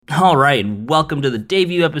All right, welcome to the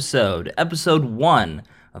debut episode 1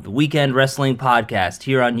 of the Weekend Wrestling Podcast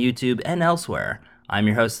here on YouTube and elsewhere. I'm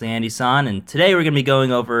your host, Andy San, and today we're going to be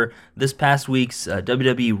going over this past week's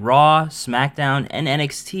WWE Raw, SmackDown, and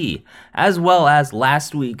NXT, as well as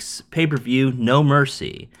last week's pay-per-view, No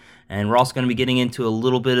Mercy. And we're also going to be getting into a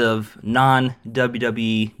little bit of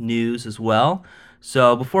non-WWE news as well.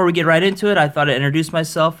 So before we get right into it, I thought I'd introduce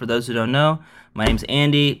myself. For those who don't know, my name's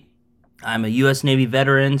Andy. I'm a U.S. Navy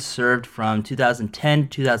veteran, served from 2010 to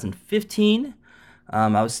 2015.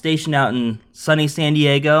 I was stationed out in sunny San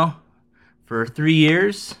Diego for 3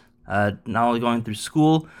 years, not only going through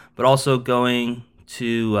school, but also going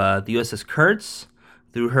to the USS Kurtz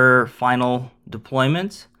through her final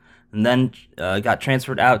deployment, and then got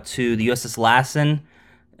transferred out to the USS Lassen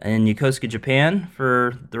in Yokosuka, Japan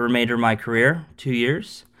for the remainder of my career, 2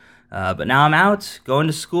 years. But now I'm out, going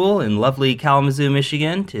to school in lovely Kalamazoo,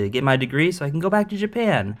 Michigan to get my degree so I can go back to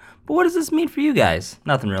Japan. But what does this mean for you guys?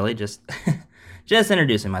 Nothing really, just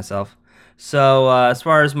introducing myself. So as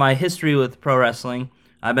far as my history with pro wrestling,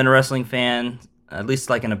 I've been a wrestling fan, at least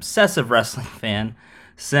like an obsessive wrestling fan,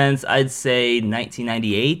 since I'd say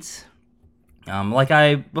 1998.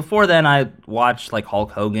 Before then I watched like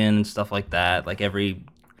Hulk Hogan and stuff like that, like every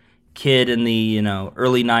kid in the,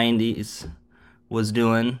 early 90s was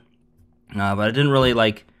doing. But I didn't really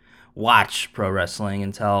watch pro wrestling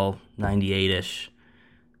until 98-ish.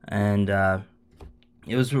 And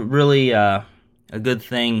it was really a good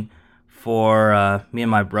thing for me and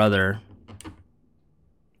my brother,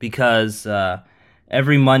 because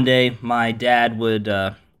every Monday my dad would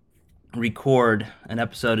record an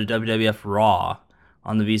episode of WWF Raw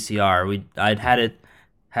on the VCR. I'd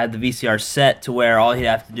had the VCR set to where all he'd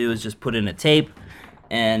have to do is just put in a tape.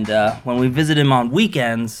 And when we visit him on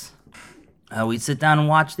weekends, we'd sit down and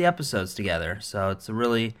watch the episodes together. So it's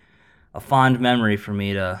a fond memory for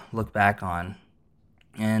me to look back on.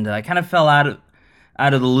 And I kind of fell out of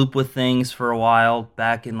the loop with things for a while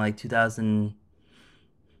back in 2000.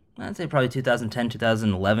 I'd say probably 2010,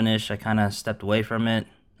 2011-ish. I kind of stepped away from it.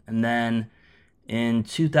 And then in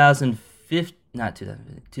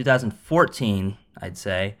 2014, I'd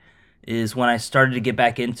say, is when I started to get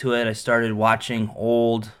back into it. I started watching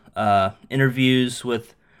old interviews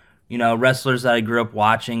with wrestlers that I grew up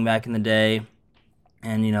watching back in the day,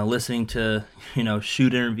 and, listening to,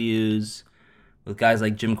 shoot interviews with guys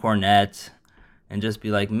like Jim Cornette, and just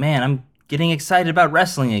be like, man, I'm getting excited about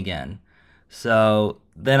wrestling again. So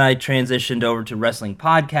then I transitioned over to wrestling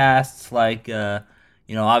podcasts,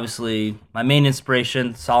 obviously my main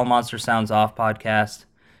inspiration, Solid Monster Sounds Off podcast,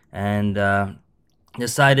 and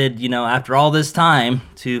decided, after all this time,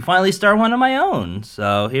 to finally start one of my own.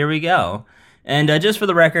 So here we go. And just for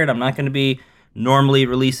the record, I'm not going to be normally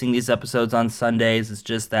releasing these episodes on Sundays. It's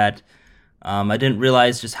just that I didn't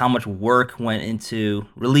realize just how much work went into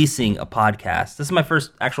releasing a podcast. This is my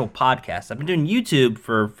first actual podcast. I've been doing YouTube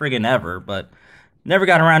for friggin' ever, but never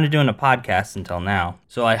got around to doing a podcast until now.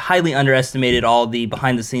 So I highly underestimated all the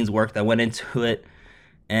behind-the-scenes work that went into it,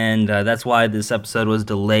 and that's why this episode was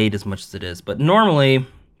delayed as much as it is. But normally,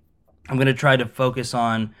 I'm going to try to focus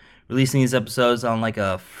on releasing these episodes on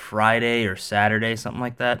a Friday or Saturday, something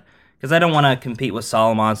like that, because I don't want to compete with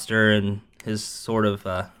Solid Monster and his sort of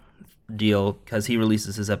deal, because he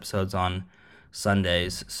releases his episodes on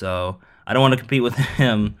Sundays. So I don't want to compete with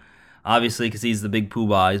him, obviously, because he's the big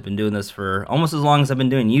poobah. He's been doing this for almost as long as I've been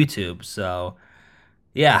doing YouTube. So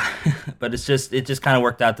yeah, but it just kind of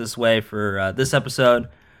worked out this way for this episode.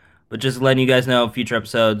 But just letting you guys know, future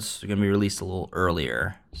episodes are going to be released a little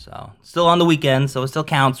earlier. So, still on the weekend, so it still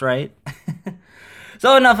counts, right?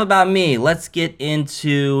 So, enough about me. Let's get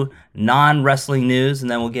into non-wrestling news, and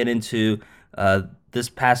then we'll get into this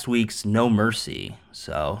past week's No Mercy.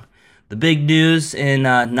 So, the big news in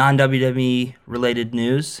non-WWE related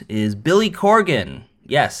news is Billy Corgan,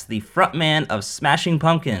 yes, the frontman of Smashing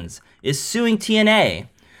Pumpkins, is suing TNA.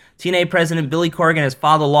 TNA president Billy Corgan has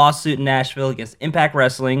filed a lawsuit in Nashville against Impact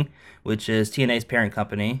Wrestling, which is TNA's parent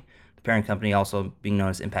company. The parent company also being known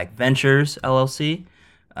as Impact Ventures, LLC.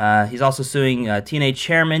 He's also suing TNA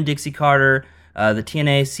chairman Dixie Carter, the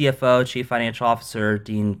TNA CFO, Chief Financial Officer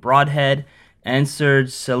Dean Broadhead, and Serge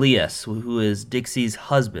Salias, who is Dixie's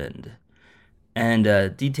husband.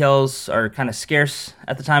 And details are kind of scarce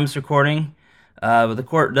at the time of this recording, but the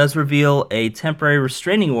court does reveal a temporary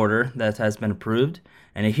restraining order that has been approved,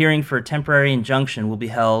 and a hearing for a temporary injunction will be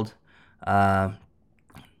held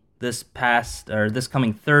this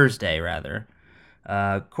coming Thursday, rather.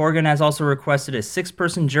 Corgan has also requested a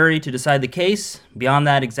 6-person jury to decide the case. Beyond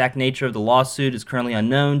that, exact nature of the lawsuit is currently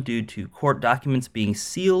unknown due to court documents being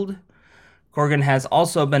sealed. Corgan has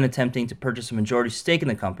also been attempting to purchase a majority stake in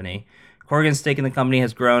the company. Corgan's stake in the company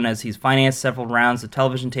has grown as he's financed several rounds of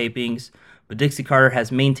television tapings, but Dixie Carter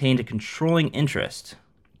has maintained a controlling interest.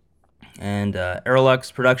 And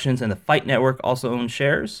Aerolux Productions and the Fight Network also own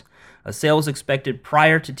shares. A sale was expected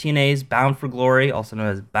prior to TNA's Bound for Glory, also known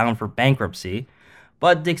as Bound for Bankruptcy,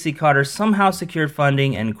 but Dixie Carter somehow secured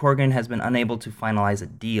funding and Corgan has been unable to finalize a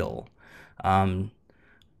deal.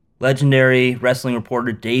 Legendary wrestling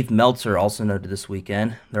reporter Dave Meltzer also noted this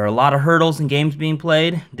weekend, there are a lot of hurdles and games being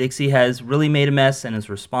played. Dixie has really made a mess and is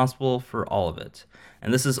responsible for all of it.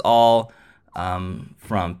 And this is all from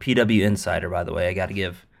PW Insider, by the way. I got to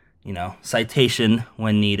give, citation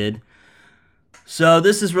when needed. So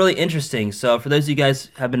this is really interesting. So for those of you guys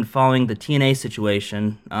who have been following the TNA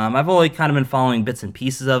situation, I've only kind of been following bits and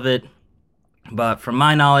pieces of it. But from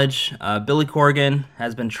my knowledge, Billy Corgan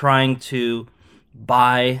has been trying to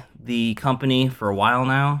buy the company for a while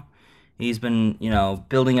now. He's been,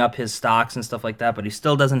 building up his stocks and stuff like that, but he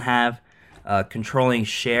still doesn't have a controlling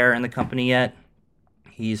share in the company yet.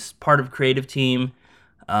 He's part of a creative team.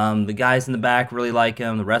 The guys in the back really like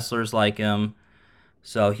him. The wrestlers like him.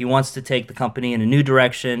 So he wants to take the company in a new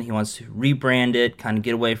direction. He wants to rebrand it, kind of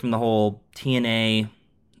get away from the whole TNA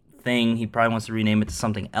thing. He probably wants to rename it to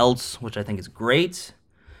something else, which I think is great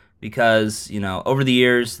because, over the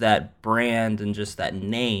years, that brand and just that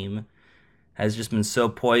name has just been so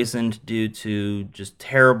poisoned due to just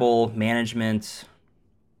terrible management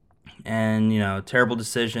and, terrible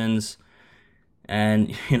decisions.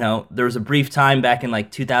 And, there was a brief time back in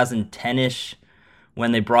like 2010-ish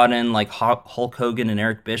when they brought in like Hulk Hogan and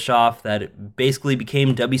Eric Bischoff that it basically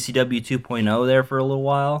became WCW 2.0 there for a little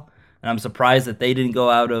while. And I'm surprised that they didn't go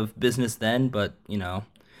out of business then. But,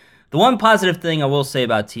 the one positive thing I will say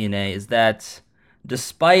about TNA is that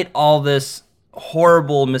despite all this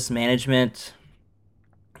horrible mismanagement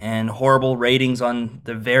and horrible ratings on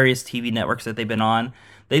the various TV networks that they've been on,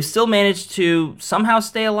 they've still managed to somehow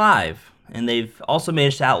stay alive. And they've also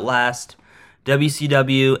managed to outlast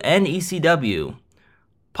WCW and ECW.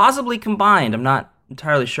 Possibly combined. I'm not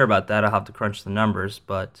entirely sure about that. I'll have to crunch the numbers,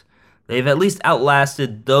 but they've at least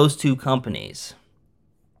outlasted those two companies.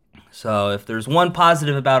 So if there's one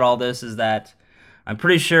positive about all this is that I'm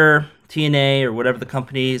pretty sure TNA or whatever the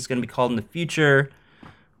company is going to be called in the future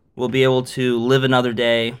will be able to live another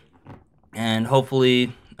day, and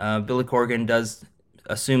hopefully Billy Corgan does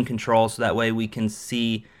assume control so that way we can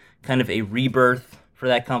see kind of a rebirth for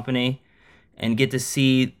that company and get to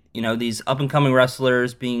see these up-and-coming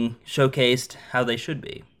wrestlers being showcased how they should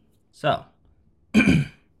be. So,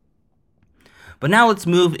 but now let's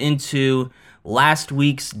move into last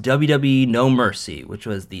week's WWE No Mercy, which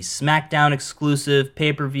was the SmackDown exclusive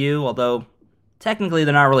pay-per-view, although technically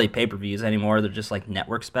they're not really pay-per-views anymore. They're just like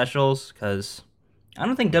network specials, because I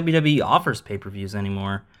don't think WWE offers pay-per-views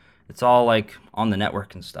anymore. It's all like on the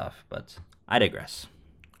network and stuff, but I digress.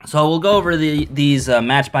 So we'll go over these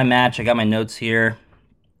match by match. I got my notes here.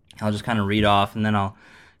 I'll just kind of read off, and then I'll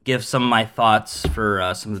give some of my thoughts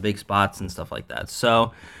for some of the big spots and stuff like that.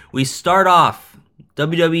 So we start off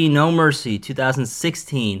WWE No Mercy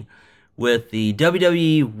 2016 with the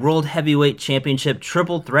WWE World Heavyweight Championship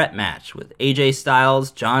Triple Threat match with AJ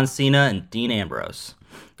Styles, John Cena, and Dean Ambrose.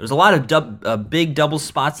 There's a lot of big double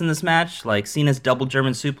spots in this match, like Cena's double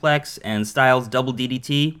German suplex and Styles' double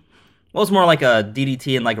DDT. Well, it's more like a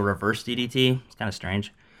DDT and like a reverse DDT. It's kind of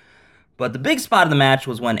strange. But the big spot of the match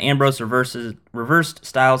was when Ambrose reversed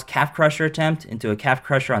Styles' calf crusher attempt into a calf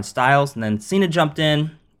crusher on Styles, and then Cena jumped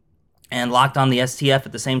in and locked on the STF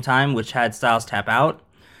at the same time, which had Styles tap out.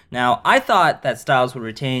 Now, I thought that Styles would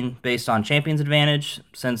retain based on champion's advantage,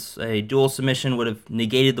 since a dual submission would have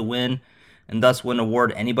negated the win, and thus wouldn't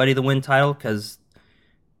award anybody the win title, because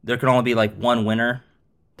there could only be like one winner,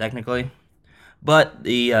 technically. But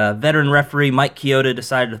the veteran referee Mike Chioda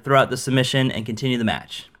decided to throw out the submission and continue the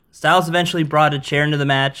match. Styles eventually brought a chair into the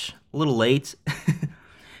match, a little late,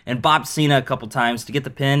 and bopped Cena a couple times to get the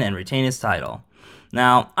pin and retain his title.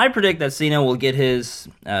 Now, I predict that Cena will get his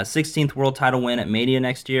 16th world title win at Mania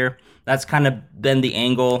next year. That's kind of been the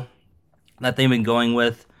angle that they've been going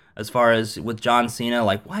with as far as with John Cena.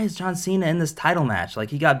 Like, why is John Cena in this title match? Like,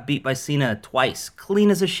 he got beat by Cena twice, clean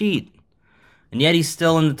as a sheet. And yet he's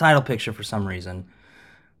still in the title picture for some reason.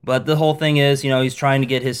 But the whole thing is, he's trying to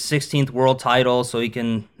get his 16th world title so he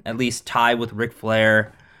can at least tie with Ric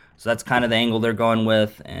Flair. So that's kind of the angle they're going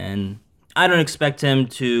with. And I don't expect him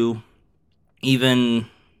to even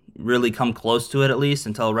really come close to it, at least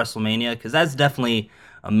until WrestleMania, because that's definitely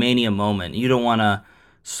a Mania moment. You don't want to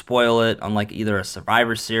spoil it on like either a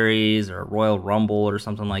Survivor Series or a Royal Rumble or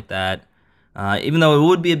something like that. Even though it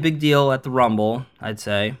would be a big deal at the Rumble, I'd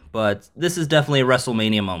say, but this is definitely a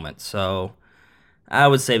WrestleMania moment, so I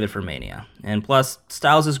would save it for Mania. And plus,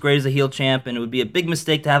 Styles is great as a heel champ, and it would be a big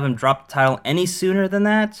mistake to have him drop the title any sooner than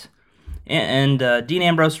that. And Dean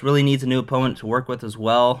Ambrose really needs a new opponent to work with as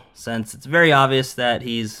well, since it's very obvious that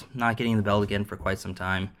he's not getting the belt again for quite some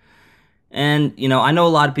time. And, I know a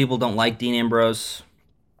lot of people don't like Dean Ambrose.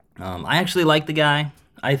 I actually like the guy.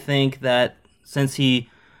 I think that since he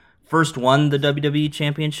first won the WWE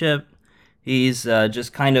Championship, he's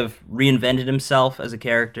just kind of reinvented himself as a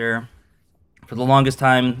character. For the longest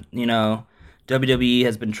time, WWE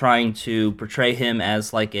has been trying to portray him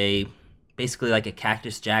as basically like a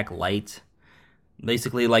Cactus Jack light.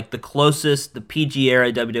 Basically like the closest the PG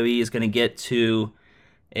era WWE is going to get to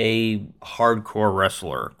a hardcore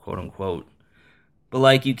wrestler, quote unquote.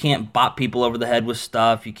 But you can't bop people over the head with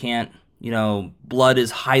stuff. You can't, blood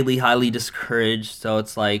is highly, highly discouraged. So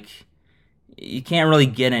it's you can't really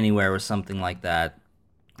get anywhere with something like that.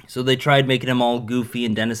 So they tried making him all goofy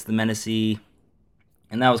and Dennis the Menace-y,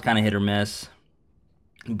 and that was kind of hit or miss.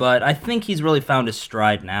 But I think he's really found his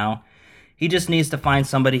stride now. He just needs to find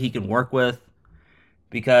somebody he can work with,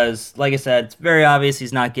 because, like I said, it's very obvious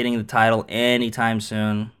he's not getting the title anytime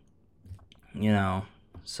soon.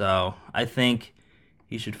 So I think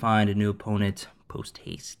he should find a new opponent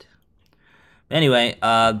post-haste. Anyway,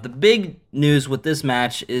 the big news with this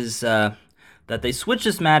match is that they switched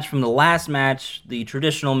this match from the last match, the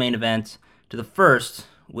traditional main event, to the first,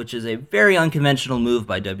 which is a very unconventional move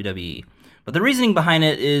by WWE. But the reasoning behind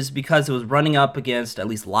it is because it was running up against, at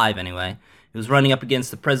least live anyway, it was running up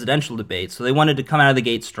against the presidential debate, so they wanted to come out of the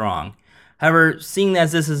gate strong. However, seeing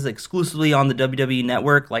as this is exclusively on the WWE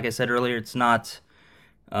Network, like I said earlier, it's not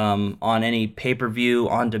on any pay-per-view,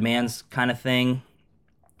 on-demand kind of thing,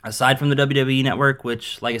 aside from the WWE Network,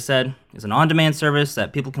 which, like I said, is an on-demand service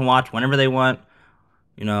that people can watch whenever they want,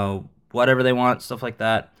 whatever they want, stuff like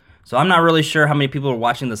that. So I'm not really sure how many people are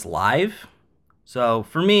watching this live. So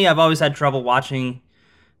for me, I've always had trouble watching,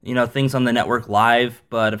 things on the network live,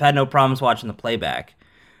 but I've had no problems watching the playback.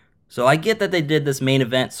 So I get that they did this main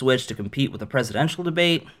event switch to compete with the presidential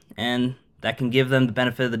debate, and that can give them the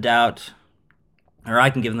benefit of the doubt, or I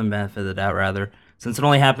can give them the benefit of the doubt, rather, since it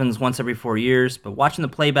only happens once every 4 years. But watching the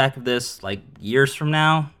playback of this, years from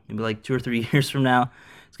now, maybe 2 or 3 years from now,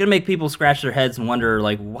 it's going to make people scratch their heads and wonder,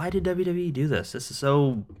 why did WWE do this? This is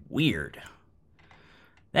so weird.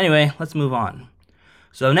 Anyway, let's move on.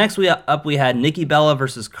 So next we had Nikki Bella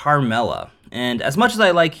versus Carmella. And as much as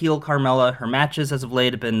I like heel Carmella, her matches as of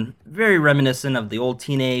late have been very reminiscent of the old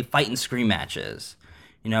TNA fight and scream matches.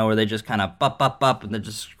 Where they just kind of bup, and they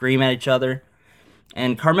just scream at each other.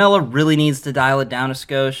 And Carmella really needs to dial it down a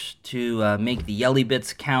skosh to make the yelly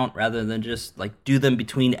bits count rather than just do them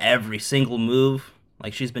between every single move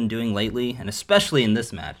like she's been doing lately, and especially in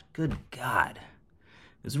this match. Good God.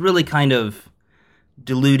 It's really kind of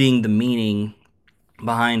diluting the meaning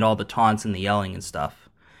behind all the taunts and the yelling and stuff.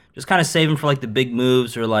 Just kind of save them for the big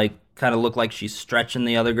moves, or kind of look like she's stretching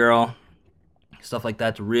the other girl. Stuff like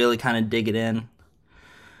that to really kind of dig it in.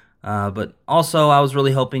 But also, I was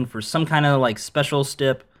really hoping for some kind of special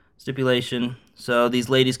stipulation, so these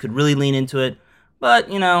ladies could really lean into it. But,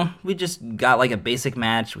 we just got a basic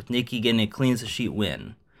match with Nikki getting a clean as a sheet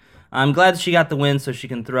win. I'm glad she got the win so she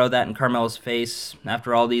can throw that in Carmella's face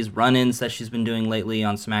after all these run-ins that she's been doing lately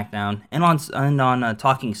on SmackDown and on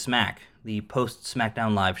Talking Smack, the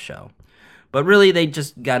post-SmackDown Live show. But really, they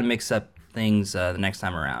just got to mix up things the next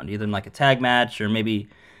time around, either in a tag match or maybe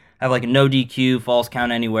have a no DQ, falls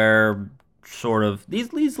count anywhere, sort of.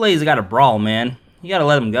 These ladies got to brawl, man. You got to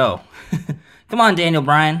let them go. Come on, Daniel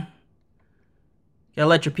Bryan. You got to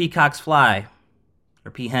let your peacocks fly.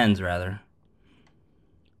 Or peahens, rather.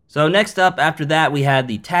 So next up, after that, we had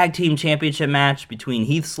the Tag Team Championship match between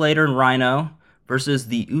Heath Slater and Rhino versus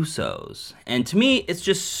the Usos. And to me, it's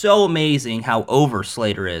just so amazing how over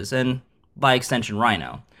Slater is, and by extension,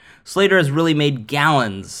 Rhino. Slater has really made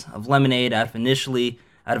gallons of lemonade out of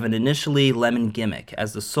an initially lemon gimmick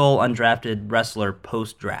as the sole undrafted wrestler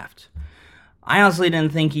post-draft. I honestly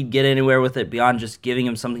didn't think he'd get anywhere with it beyond just giving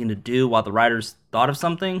him something to do while the writers thought of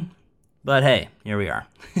something, but hey, here we are.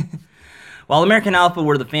 While American Alpha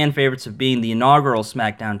were the fan favorites of being the inaugural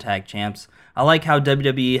SmackDown Tag Champs, I like how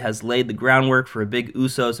WWE has laid the groundwork for a big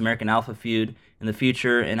Usos American Alpha feud in the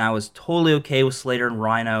future, and I was totally okay with Slater and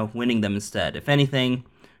Rhino winning them instead. If anything,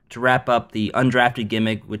 to wrap up the undrafted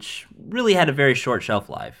gimmick, which really had a very short shelf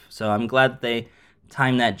life. So I'm glad that they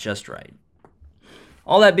timed that just right.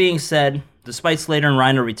 All that being said, despite Slater and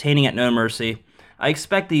Rhino retaining at No Mercy, I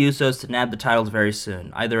expect the Usos to nab the titles very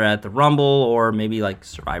soon, either at the Rumble or maybe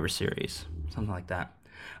Survivor Series, something like that.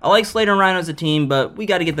 I like Slater and Rhino as a team, but we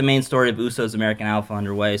got to get the main story of Usos American Alpha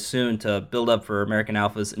underway soon to build up for American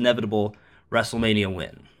Alpha's inevitable WrestleMania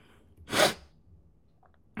win.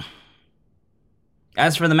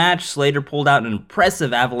 As for the match, Slater pulled out an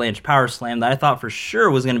impressive avalanche power slam that I thought for sure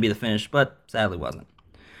was going to be the finish, but sadly wasn't.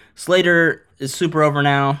 Slater is super over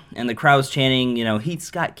now, and the crowd's chanting, Heat's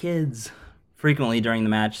got kids, frequently during the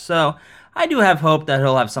match, so I do have hope that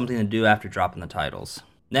he'll have something to do after dropping the titles.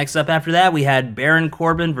 Next up after that, we had Baron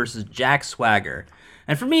Corbin versus Jack Swagger,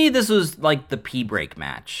 and for me, this was like the P-break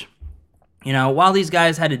match. While these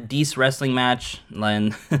guys had a decent wrestling match,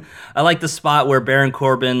 and I like the spot where Baron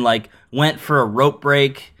Corbin, went for a rope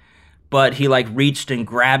break, but he, reached and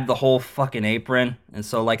grabbed the whole fucking apron. And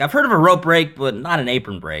so, I've heard of a rope break, but not an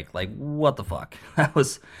apron break. What the fuck? That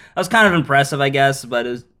was kind of impressive, I guess, but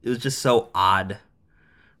it was just so odd.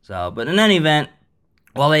 So, but in any event,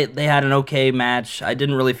 while they had an okay match, I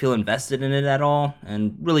didn't really feel invested in it at all,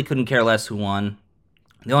 and really couldn't care less who won.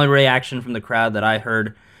 The only reaction from the crowd that I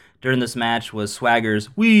heard during this match was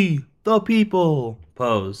Swagger's "We the People"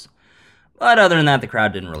 pose. But other than that, the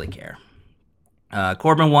crowd didn't really care.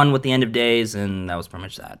 Corbin won with the end of days, and that was pretty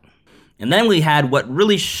much that. And then we had what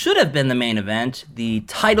really should have been the main event, the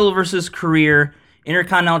title versus career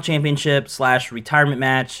Intercontinental Championship / retirement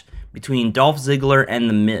match between Dolph Ziggler and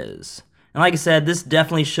The Miz. And like I said, this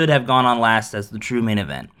definitely should have gone on last as the true main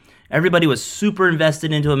event. Everybody was super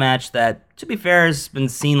invested into a match that, to be fair, has been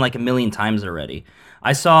seen like a million times already.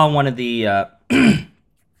 I saw one of the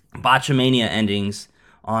Botchamania endings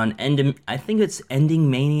on I think it's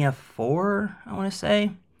Ending Mania 4, I want to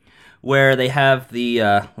say, where they have the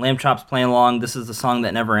Lamb Chops playing along "This Is the Song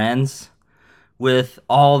That Never Ends" with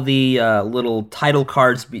all the little title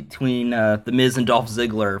cards between The Miz and Dolph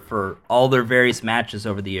Ziggler for all their various matches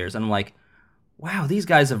over the years. And I'm like, wow, these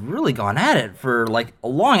guys have really gone at it for a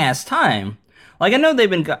long-ass time. I know they've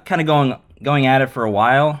been kind of going at it for a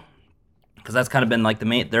while, because that's kind of been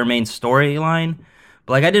their main storyline.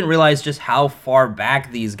 But I didn't realize just how far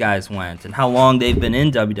back these guys went and how long they've been in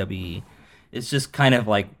WWE. It's just kind of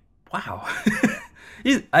wow.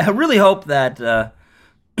 I really hope that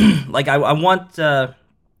I want them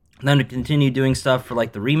to continue doing stuff for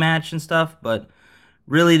the rematch and stuff, but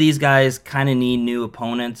really these guys kind of need new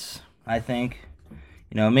opponents, I think.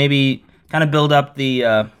 Maybe kind of build up the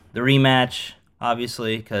rematch,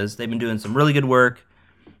 obviously, because they've been doing some really good work.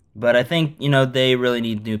 But I think, they really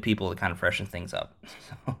need new people to kind of freshen things up.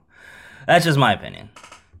 So that's just my opinion.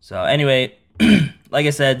 So anyway, like I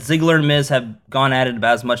said, Ziggler and Miz have gone at it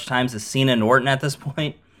about as much times as Cena and Orton at this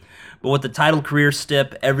point. But with the title career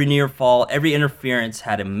stip, every near fall, every interference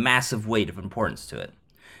had a massive weight of importance to it.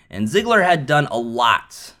 And Ziggler had done a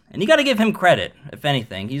lot. And you got to give him credit, if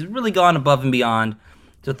anything. He's really gone above and beyond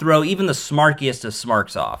to throw even the smarkiest of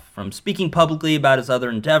smarks off. From speaking publicly about his other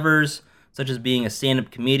endeavors, such as being a stand-up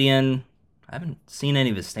comedian. I haven't seen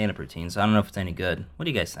any of his stand-up routines, so I don't know if it's any good. What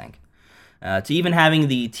do you guys think? To even having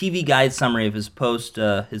the TV guide summary of his post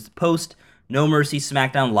No Mercy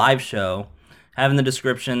SmackDown live show, having the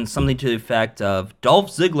description something to the effect of Dolph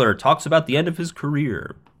Ziggler talks about the end of his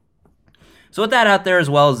career. So with that out there, as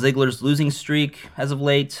well as Ziggler's losing streak as of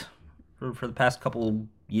late, for the past couple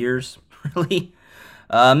years, really,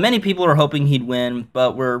 many people are hoping he'd win,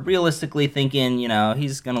 but we're realistically thinking,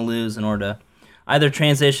 he's going to lose in order to either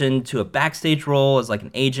transition to a backstage role as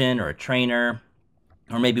an agent or a trainer,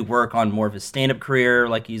 or maybe work on more of his stand-up career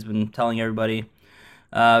like he's been telling everybody,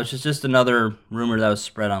 which is just another rumor that was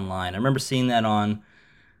spread online. I remember seeing that on,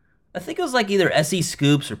 I think it was either SE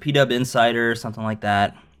Scoops or PW Insider or something like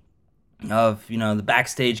that, of, the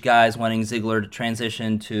backstage guys wanting Ziggler to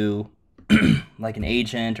transition to an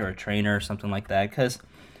agent or a trainer or something like that, because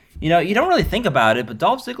you don't really think about it, but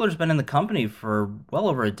Dolph Ziggler's been in the company for well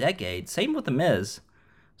over a decade. Same with The Miz.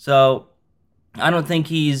 So I don't think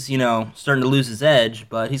he's starting to lose his edge,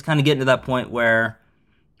 but he's kind of getting to that point where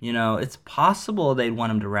it's possible they'd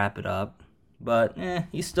want him to wrap it up, but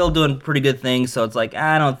he's still doing pretty good things. So it's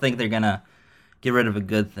I don't think they're gonna get rid of a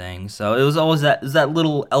good thing. So it was always that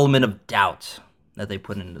little element of doubt that they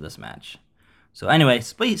put into this match. So anyway,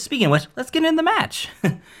 speaking of which, let's get in the match.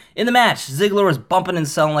 In the match, Ziggler was bumping and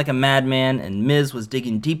selling like a madman, and Miz was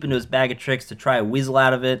digging deep into his bag of tricks to try a weasel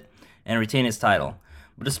out of it and retain his title.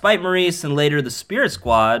 But despite Maurice and later the Spirit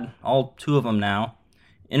Squad, all two of them now,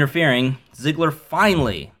 interfering, Ziggler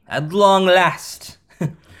finally, at long last,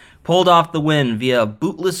 pulled off the win via a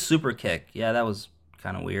bootless super kick. Yeah, that was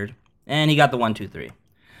kind of weird. And he got the 1-2-3.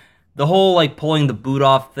 The whole pulling the boot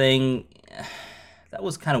off thing, that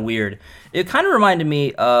was kind of weird. It kind of reminded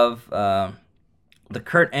me of the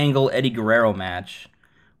Kurt Angle Eddie Guerrero match,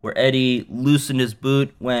 where Eddie loosened his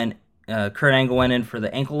boot when Kurt Angle went in for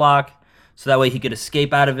the ankle lock, so that way he could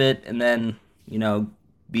escape out of it and then,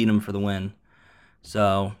 beat him for the win.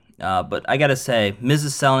 So, but I gotta say,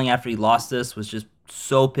 Miz's selling after he lost this was just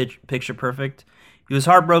so picture perfect. He was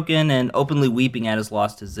heartbroken and openly weeping at his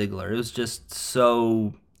loss to Ziggler. It was just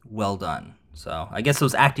so well done. So I guess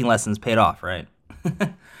those acting lessons paid off, right?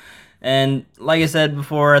 And like I said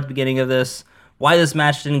before at the beginning of this, why this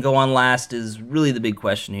match didn't go on last is really the big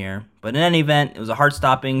question here. But in any event, it was a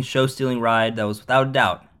heart-stopping, show-stealing ride that was without a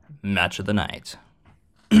doubt match of the night.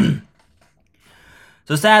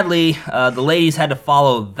 So sadly, the ladies had to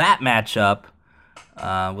follow that matchup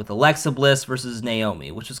with Alexa Bliss versus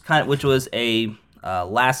Naomi, which was a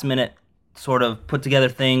last-minute sort of put-together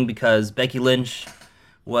thing because Becky Lynch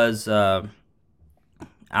was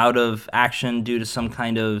out of action due to some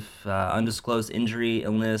kind of undisclosed injury,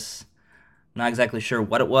 illness. Not exactly sure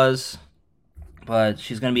what it was, but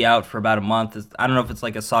she's going to be out for about a month. I don't know if it's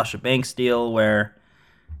like a Sasha Banks deal where,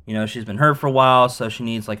 she's been hurt for a while, so she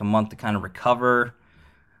needs like a month to kind of recover.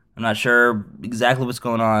 I'm not sure exactly what's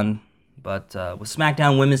going on, but with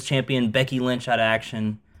SmackDown Women's Champion Becky Lynch out of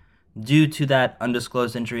action due to that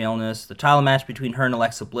undisclosed injury illness, the title match between her and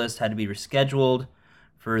Alexa Bliss had to be rescheduled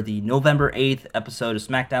for the November 8th episode of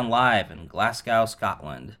SmackDown Live in Glasgow,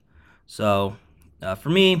 Scotland. So, for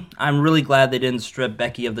me, I'm really glad they didn't strip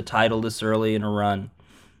Becky of the title this early in her run.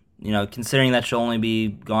 Considering that she'll only be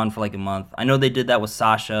gone for like a month. I know they did that with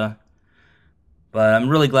Sasha, but I'm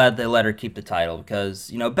really glad they let her keep the title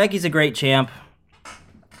because, Becky's a great champ,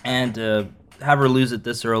 and to have her lose it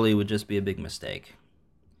this early would just be a big mistake.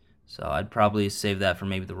 So I'd probably save that for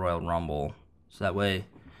maybe the Royal Rumble, so that way,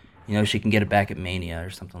 she can get it back at Mania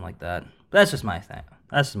or something like that. But that's just my thing.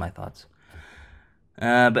 That's just my thoughts.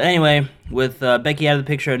 But anyway, with Becky out of the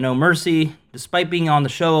picture at No Mercy, despite being on the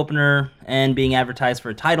show opener and being advertised for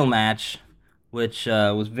a title match, which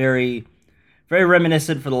was very, very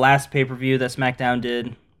reminiscent for the last pay-per-view that SmackDown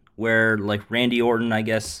did, where like Randy Orton, I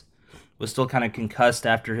guess, was still kind of concussed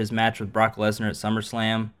after his match with Brock Lesnar at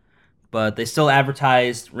SummerSlam, but they still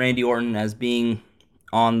advertised Randy Orton as being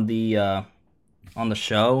on the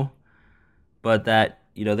show, but that.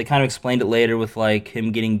 They kind of explained it later with, like,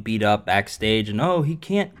 him getting beat up backstage and, he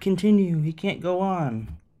can't continue, he can't go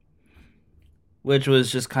on. Which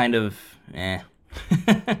was just kind of,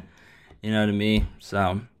 to me.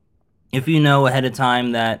 So, if you know ahead of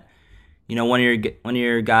time that, one of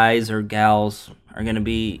your guys or gals are going to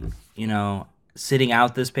be, sitting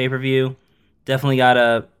out this pay-per-view, definitely got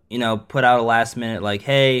to, put out a last minute, like,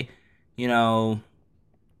 hey,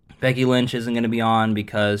 Becky Lynch isn't going to be on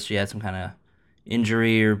because she had some kind of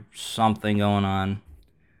injury or something going on.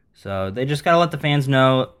 So they just gotta let the fans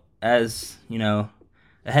know as,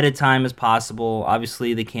 ahead of time as possible.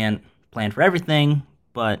 Obviously they can't plan for everything,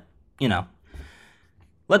 but,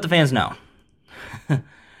 let the fans know.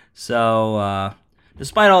 So,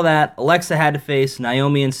 despite all that, Alexa had to face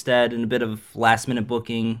Naomi instead in a bit of last minute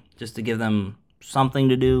booking just to give them something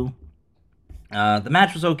to do. The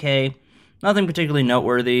match was okay. Nothing particularly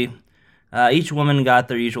noteworthy. Each woman got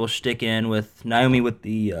their usual shtick in, with Naomi with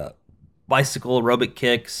the bicycle aerobic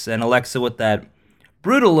kicks and Alexa with that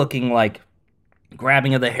brutal-looking, like,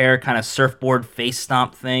 grabbing of the hair kind of surfboard face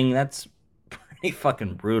stomp thing. That's pretty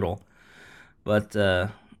fucking brutal. But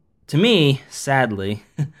to me, sadly,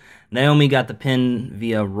 Naomi got the pin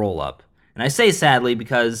via roll-up. And I say sadly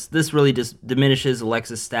because this really just diminishes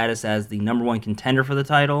Alexa's status as the number one contender for the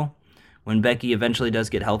title when Becky eventually does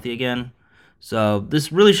get healthy again. So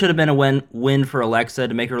this really should have been a win for Alexa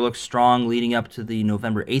to make her look strong leading up to the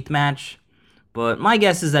November 8th match. But my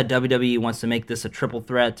guess is that WWE wants to make this a triple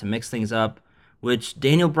threat to mix things up, which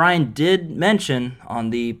Daniel Bryan did mention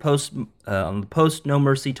on the post No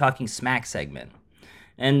Mercy Talking Smack segment.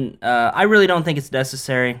 And I really don't think it's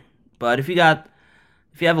necessary, but if you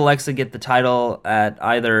have Alexa get the title at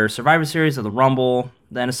either Survivor Series or the Rumble,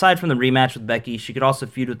 then aside from the rematch with Becky, she could also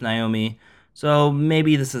feud with Naomi. So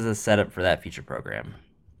maybe this is a setup for that future program.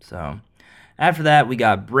 So after that, we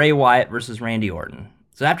got Bray Wyatt versus Randy Orton.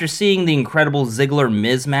 So after seeing the incredible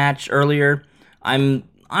Ziggler-Miz match earlier, I'm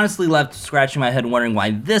honestly left scratching my head wondering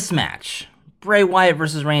why this match, Bray Wyatt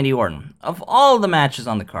versus Randy Orton, of all the matches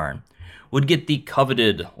on the card, would get the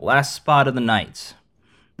coveted last spot of the night.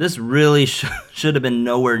 This really should have been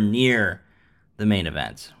nowhere near the main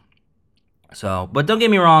event. So, but don't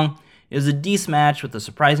get me wrong, it was a decent match with the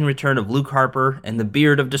surprising return of Luke Harper and the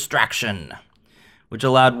Beard of Distraction, which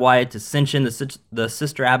allowed Wyatt to cinch in the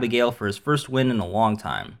Sister Abigail for his first win in a long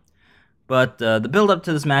time. But the build-up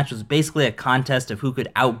to this match was basically a contest of who could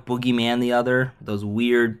out-boogeyman the other, those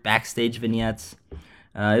weird backstage vignettes.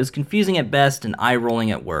 It was confusing at best and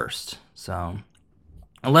eye-rolling at worst. So,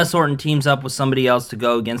 Unless Orton teams up with somebody else to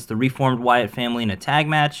go against the reformed Wyatt family in a tag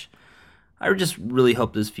match, I just really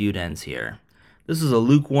hope this feud ends here. This is a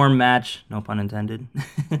lukewarm match, no pun intended,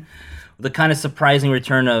 with a kind of surprising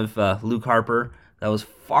return of Luke Harper that was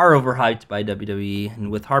far overhyped by WWE,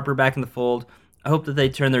 and with Harper back in the fold, I hope that they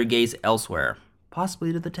turn their gaze elsewhere,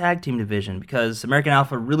 possibly to the tag team division, because American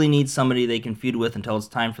Alpha really needs somebody they can feud with until it's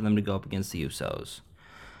time for them to go up against the Usos.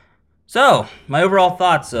 So, my overall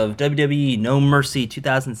thoughts of WWE No Mercy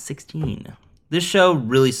 2016. This show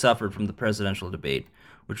really suffered from the presidential debate,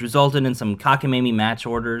 which resulted in some cockamamie match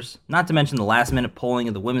orders, not to mention the last-minute polling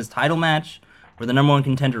of the women's title match, where the number one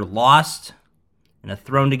contender lost in a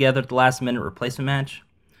thrown-together at the last-minute replacement match.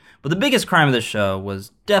 But the biggest crime of this show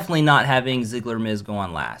was definitely not having Ziggler-Miz go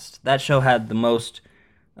on last. That show had the most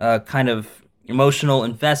kind of emotional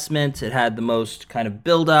investment. It had the most kind of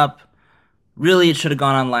build-up. Really, it should have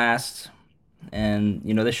gone on last. And,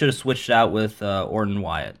 they should have switched out with Orton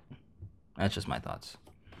Wyatt. That's just my thoughts.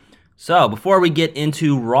 So, before we get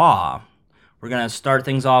into Raw, we're going to start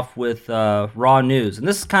things off with Raw news. And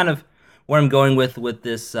this is kind of where I'm going with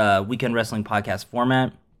this Weekend Wrestling podcast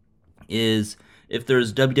format, is if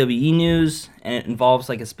there's WWE news and it involves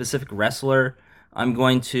like a specific wrestler, I'm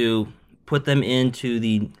going to put them into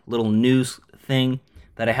the little news thing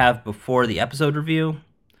that I have before the episode review.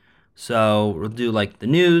 So we'll do like the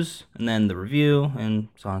news and then the review and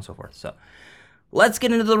so on and so forth. So let's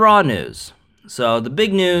get into the Raw news. So the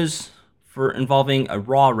big news for involving a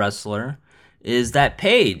Raw wrestler is that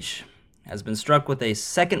Paige has been struck with a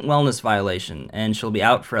second wellness violation and she'll be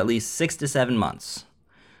out for at least 6 to 7 months.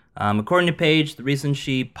 According to Paige, the reason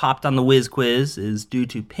she popped on the Whiz Quiz is due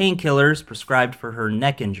to painkillers prescribed for her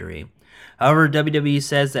neck injury. However, WWE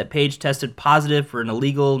says that Paige tested positive for an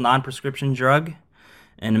illegal non-prescription drug.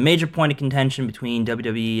 And a major point of contention between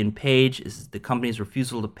WWE and Paige is the company's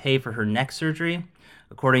refusal to pay for her neck surgery,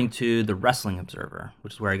 according to the Wrestling Observer,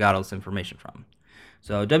 which is where I got all this information from.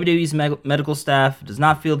 So WWE's medical staff does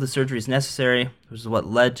not feel the surgery is necessary, which is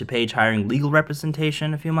what led to Paige hiring legal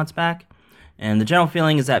representation a few months back. And the general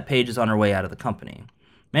feeling is that Paige is on her way out of the company.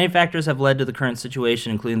 Many factors have led to the current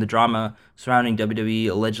situation, including the drama surrounding WWE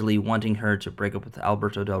allegedly wanting her to break up with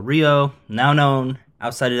Alberto Del Rio, now known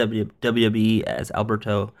outside of WWE as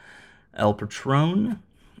Alberto El Patron.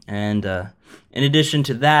 And in addition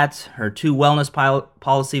to that, her 2 wellness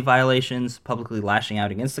policy violations, publicly lashing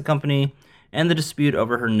out against the company, and the dispute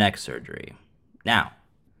over her neck surgery. Now,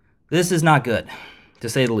 this is not good, to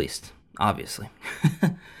say the least, obviously.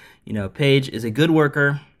 Paige is a good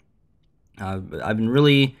worker. I've been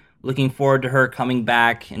really looking forward to her coming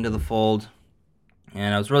back into the fold.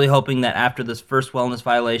 And I was really hoping that after this first wellness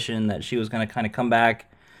violation that she was going to kind of come back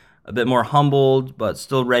a bit more humbled, but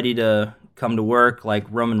still ready to come to work like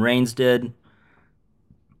Roman Reigns did.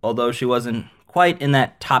 Although she wasn't quite in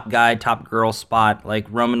that top guy, top girl spot like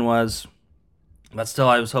Roman was. But still,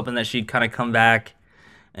 I was hoping that she'd kind of come back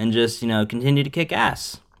and just, continue to kick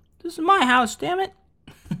ass. This is my house, damn it.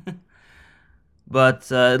 But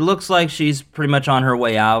it looks like she's pretty much on her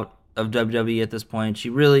way out of WWE at this point. She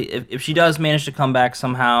really, if she does manage to come back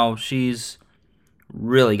somehow, she's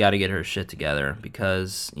really got to get her shit together,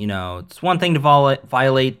 because, it's one thing to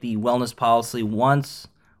violate the wellness policy once,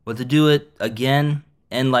 but to do it again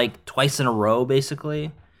and like twice in a row,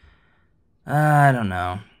 basically, I don't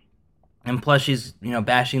know. And plus she's,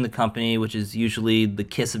 bashing the company, which is usually the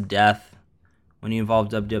kiss of death when you involve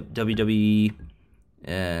WWE.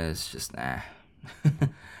 It's just,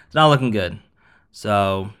 it's not looking good.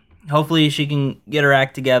 So hopefully she can get her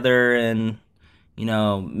act together and,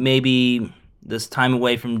 maybe this time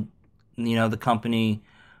away from, the company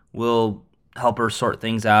will help her sort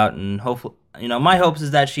things out. And hopefully, my hopes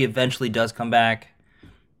is that she eventually does come back.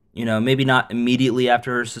 Maybe not immediately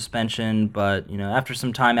after her suspension, but, after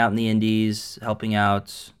some time out in the indies, helping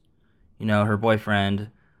out, her boyfriend,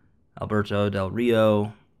 Alberto Del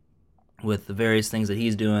Rio, with the various things that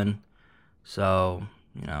he's doing. So,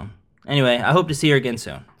 anyway, I hope to see her again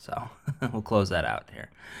soon. So we'll close that out here.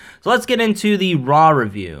 So let's get into the Raw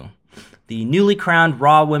review. The newly crowned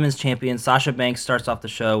Raw Women's Champion Sasha Banks starts off the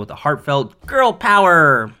show with a heartfelt girl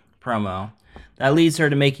power promo that leads her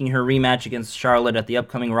to making her rematch against Charlotte at the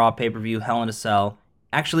upcoming Raw pay-per-view Hell in a Cell,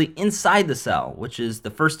 actually inside the cell, which is the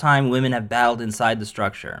first time women have battled inside the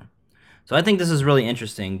structure. So I think this is really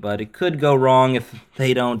interesting, but it could go wrong if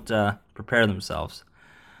they don't prepare themselves.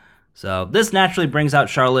 So this naturally brings out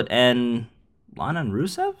Charlotte and Lana and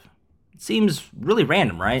Rusev? It seems really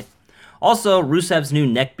random, right? Also, Rusev's new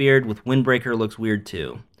neckbeard with windbreaker looks weird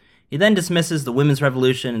too. He then dismisses the Women's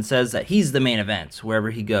Revolution and says that he's the main event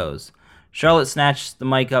wherever he goes. Charlotte snatched the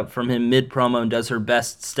mic up from him mid-promo and does her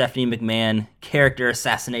best Stephanie McMahon character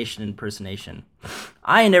assassination impersonation.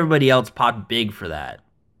 I and everybody else popped big for that.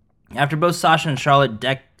 After both Sasha and Charlotte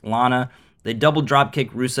decked Lana, they double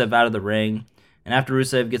dropkick Rusev out of the ring. And after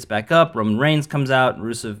Rusev gets back up, Roman Reigns comes out and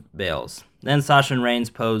Rusev bails. Then Sasha and Reigns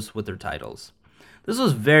pose with their titles. This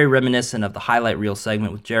was very reminiscent of the highlight reel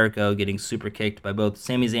segment with Jericho getting super kicked by both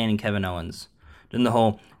Sami Zayn and Kevin Owens. Then the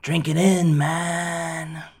whole, drink it in,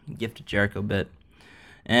 man, gifted Jericho bit.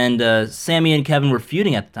 And Sami and Kevin were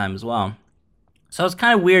feuding at the time as well. So it's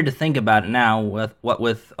kind of weird to think about it now,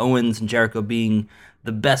 with Owens and Jericho being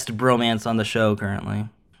the best bromance on the show currently.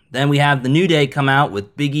 Then we have the New Day come out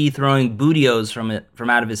with Big E throwing bootios from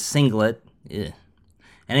out of his singlet. Ugh.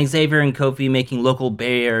 And Xavier and Kofi making local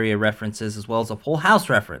Bay Area references as well as a Full House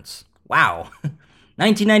reference. Wow.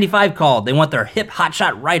 1995 called. They want their hip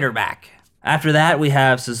hotshot writer back. After that, we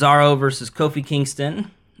have Cesaro versus Kofi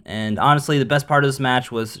Kingston. And honestly, the best part of this match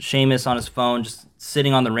was Sheamus on his phone just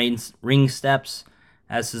sitting on the ring steps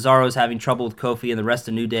as Cesaro is having trouble with Kofi and the rest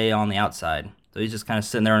of New Day on the outside. So he's just kind of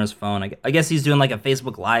sitting there on his phone. I guess he's doing like a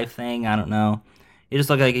Facebook Live thing. I don't know. He just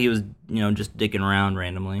looked like he was, just dicking around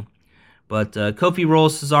randomly. But Kofi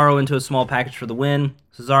rolls Cesaro into a small package for the win.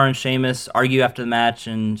 Cesaro and Sheamus argue after the match,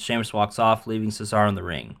 and Sheamus walks off, leaving Cesaro in the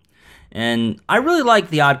ring. And I really like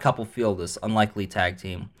the odd couple feel of this unlikely tag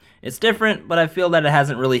team. It's different, but I feel that it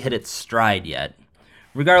hasn't really hit its stride yet.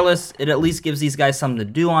 Regardless, it at least gives these guys something to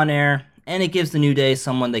do on air, and it gives the New Day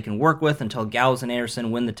someone they can work with until Gallows and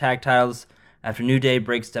Anderson win the tag titles after New Day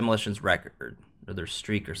breaks Demolition's record, or their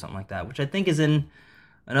streak or something like that, which I think is in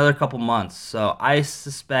another couple months. So I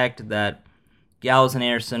suspect that Gallows and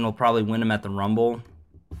Anderson will probably win them at the Rumble.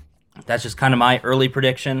 That's just kind of my early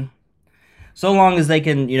prediction. So long as they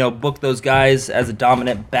can, book those guys as a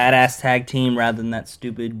dominant, badass tag team rather than that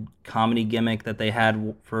stupid comedy gimmick that they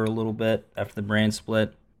had for a little bit after the brand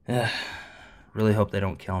split. Really hope they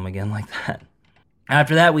don't kill him again like that.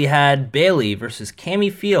 After that, we had Bayley versus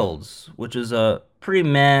Cammy Fields, which is a pretty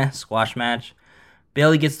meh squash match.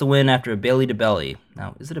 Bayley gets the win after a Bayley to belly.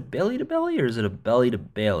 Now, is it a Bayley to belly or is it a belly to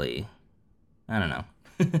Bayley? I don't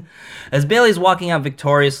know. As Bayley's walking out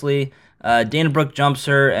victoriously, Dana Brooke jumps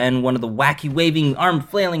her, and one of the wacky waving, arm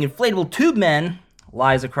flailing, inflatable tube men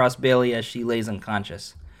lies across Bayley as she lays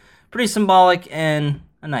unconscious. Pretty symbolic and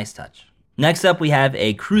a nice touch. Next up, we have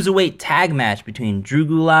a cruiserweight tag match between Drew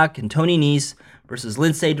Gulak and Tony Nese versus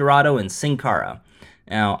Lince Dorado and Sin Cara.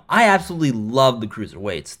 Now, I absolutely love the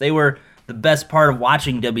cruiserweights. They were the best part of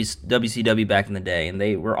watching WCW back in the day, and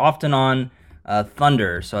they were often on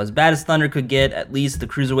Thunder. So as bad as Thunder could get, at least the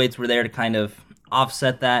cruiserweights were there to kind of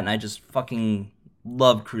offset that, and I just fucking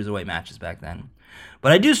loved cruiserweight matches back then.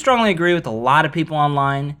 But I do strongly agree with a lot of people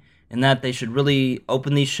online in that they should really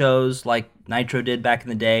open these shows like Nitro did back in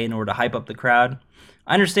the day in order to hype up the crowd.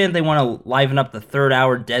 I understand they want to liven up the third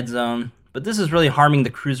hour dead zone, but this is really harming the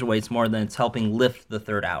cruiserweights more than it's helping lift the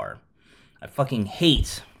third hour. I fucking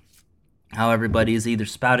hate how everybody is either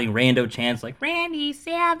spouting rando chants like Randy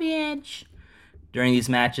Savage during these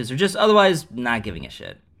matches or just otherwise not giving a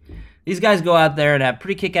shit. These guys go out there and have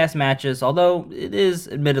pretty kick-ass matches, although it is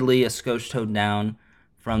admittedly a scotch toned down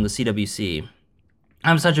from the CWC.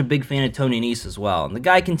 I'm such a big fan of Tony Nese as well, and the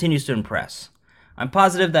guy continues to impress. I'm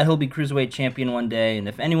positive that he'll be Cruiserweight Champion one day, and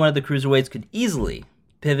if any one of the Cruiserweights could easily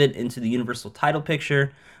pivot into the Universal title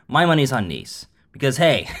picture, my money's on Nese. Because,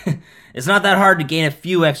 hey, it's not that hard to gain a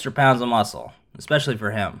few extra pounds of muscle, especially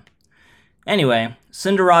for him. Anyway,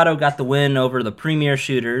 Sin Dorado got the win over the Premier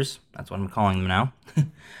Shooters, that's what I'm calling them now,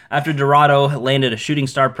 after Dorado landed a shooting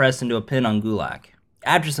star press into a pin on Gulak.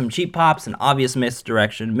 After some cheap pops and obvious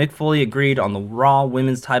misdirection, Mick Foley agreed on the Raw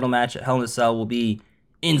Women's title match at Hell in a Cell will be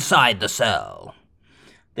Inside the Cell.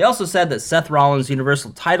 They also said that Seth Rollins'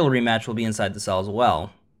 Universal title rematch will be Inside the Cell as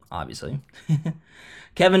well, obviously.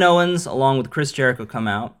 Kevin Owens, along with Chris Jericho, come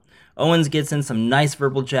out. Owens gets in some nice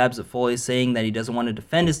verbal jabs at Foley, saying that he doesn't want to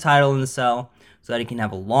defend his title in the Cell so that he can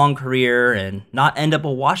have a long career and not end up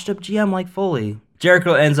a washed-up GM like Foley.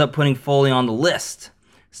 Jericho ends up putting Foley on the list.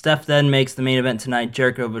 Steph then makes the main event tonight,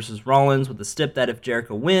 Jericho versus Rollins, with the stip that if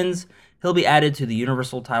Jericho wins, he'll be added to the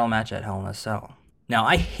Universal title match at Hell in a Cell. Now,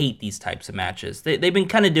 I hate these types of matches. They've been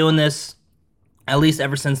kind of doing this, at least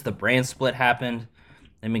ever since the brand split happened.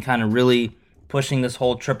 They've been kind of really pushing this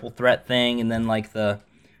whole triple threat thing, and then like the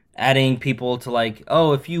adding people to like,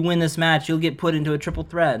 oh, if you win this match, you'll get put into a triple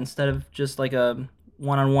threat instead of just like a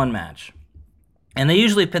one-on-one match. And they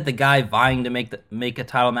usually pit the guy vying to make a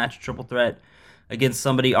title match a triple threat against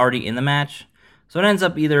somebody already in the match. So it ends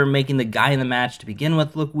up either making the guy in the match to begin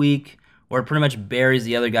with look weak, or it pretty much buries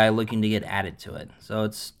the other guy looking to get added to it. So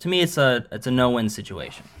to me, it's a no-win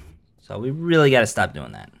situation. So we really got to stop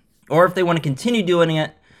doing that. Or if they want to continue doing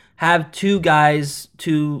it, have two guys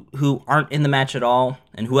who aren't in the match at all,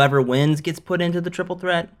 and whoever wins gets put into the triple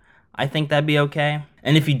threat. I think that'd be okay.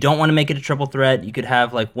 And if you don't want to make it a triple threat, you could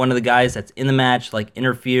have like one of the guys that's in the match like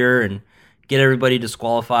interfere and get everybody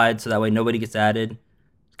disqualified so that way nobody gets added.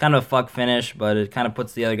 It's kind of a fuck finish, but it kind of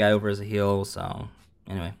puts the other guy over as a heel. So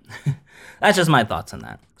anyway, that's just my thoughts on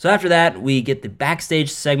that. So after that, we get the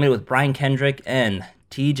backstage segment with Brian Kendrick and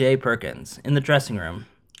TJ Perkins in the dressing room.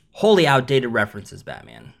 Wholly outdated references,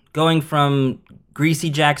 Batman. Going from Greasy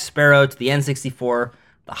Jack Sparrow to the N64,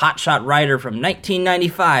 the hotshot rider from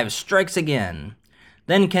 1995 strikes again.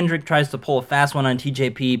 Then Kendrick tries to pull a fast one on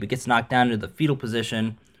TJP, but gets knocked down into the fetal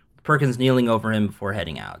position, with Perkins kneeling over him before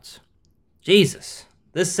heading out. Jesus,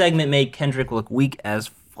 this segment made Kendrick look weak as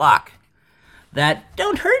fuck. That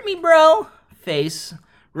 "don't hurt me, bro" face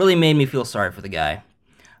really made me feel sorry for the guy.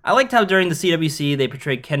 I liked how during the CWC they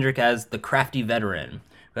portrayed Kendrick as the crafty veteran,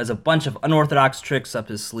 who has a bunch of unorthodox tricks up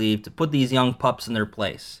his sleeve to put these young pups in their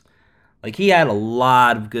place. Like, he had a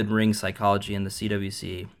lot of good ring psychology in the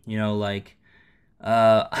CWC. You know, like,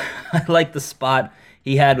 I like the spot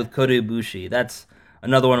he had with Kota Ibushi. That's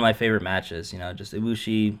another one of my favorite matches. You know, just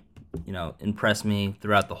Ibushi, you know, impressed me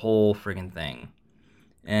throughout the whole friggin' thing.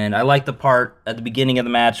 And I like the part at the beginning of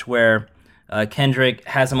the match where Kendrick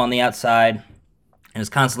has him on the outside and is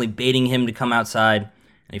constantly baiting him to come outside.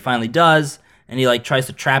 And he finally does, and he, like, tries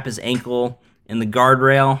to trap his ankle in the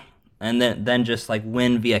guardrail and then just like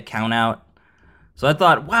win via count out. So I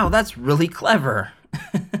thought, wow, that's really clever.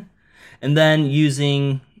 And then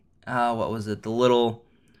using what was it, the little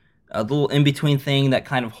in-between thing that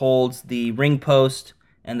kind of holds the ring post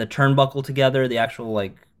and the turnbuckle together, the actual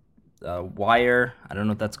like wire, I don't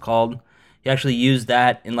know what that's called. He actually used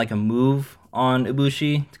that in like a move on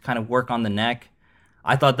Ibushi to kind of work on the neck.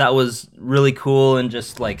 I thought that was really cool and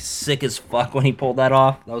just like sick as fuck when he pulled that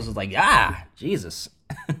off. I was just like, Jesus.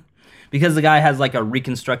 Because the guy has like a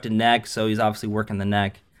reconstructed neck, so he's obviously working the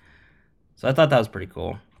neck. So I thought that was pretty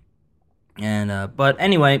cool. And but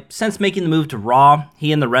anyway, since making the move to Raw,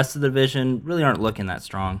 he and the rest of the division really aren't looking that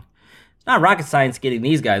strong. It's not rocket science getting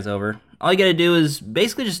these guys over. All you gotta do is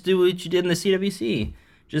basically just do what you did in the CWC.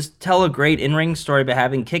 Just tell a great in-ring story by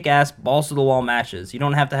having kick-ass, balls-to-the-wall matches. You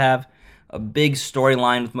don't have to have a big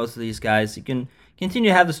storyline with most of these guys. You can continue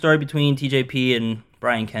to have the story between TJP and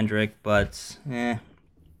Brian Kendrick, but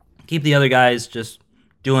keep the other guys just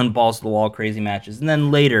doing balls-to-the-wall crazy matches, and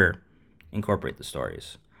then later incorporate the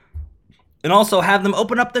stories. And also have them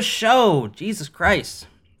open up the show. Jesus Christ.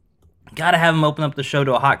 Gotta have them open up the show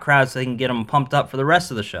to a hot crowd so they can get them pumped up for the rest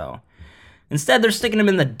of the show. Instead, they're sticking them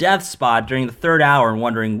in the death spot during the third hour and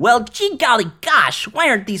wondering, well, gee golly gosh, why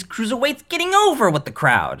aren't these cruiserweights getting over with the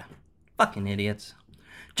crowd? Fucking idiots.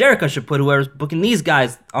 Jericho should put whoever's booking these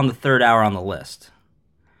guys on the third hour on the list.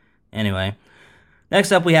 Anyway,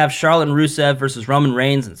 next up we have Charlotte and Rusev versus Roman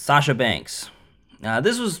Reigns and Sasha Banks.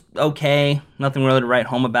 This was okay, nothing really to write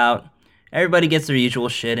home about. Everybody gets their usual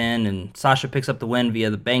shit in, and Sasha picks up the win via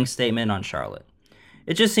the Banks statement on Charlotte.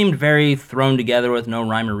 It just seemed very thrown together with no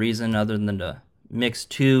rhyme or reason other than to mix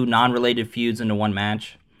two non-related feuds into one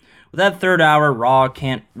match. With that third hour, Raw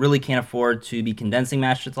can't afford to be condensing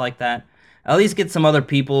matches like that. At least get some other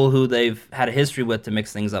people who they've had a history with to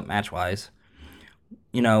mix things up match-wise.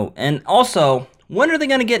 You know, and also, when are they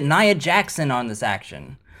going to get Nia Jackson on this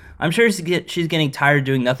action? I'm sure she's getting tired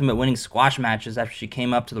doing nothing but winning squash matches after she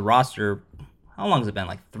came up to the roster. How long has it been?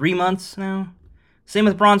 Like 3 months now? Same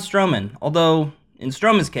with Braun Strowman. Although, in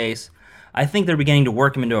Strowman's case, I think they're beginning to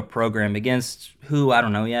work him into a program against who, I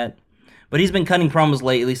don't know yet. But he's been cutting promos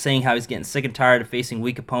lately saying how he's getting sick and tired of facing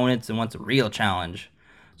weak opponents and wants a real challenge.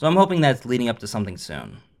 So I'm hoping that's leading up to something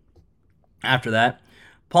soon. After that,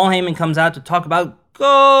 Paul Heyman comes out to talk about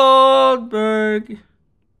Goldberg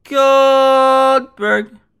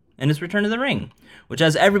and his return to the ring, which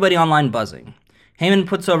has everybody online buzzing. Heyman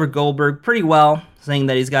puts over Goldberg pretty well, saying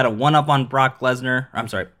that he's got a one-up on Brock Lesnar.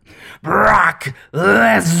 Brock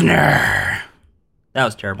Lesnar! That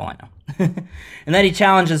was terrible, I know. And then he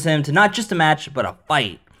challenges him to not just a match, but a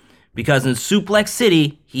fight. Because in Suplex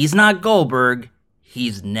City, he's not Goldberg,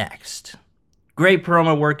 he's next. Great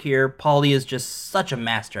promo work here. Paulie is just such a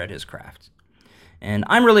master at his craft. And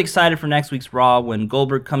I'm really excited for next week's Raw when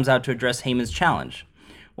Goldberg comes out to address Heyman's challenge.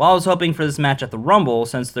 While I was hoping for this match at the Rumble,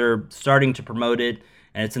 since they're starting to promote it,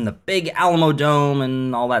 and it's in the big Alamo Dome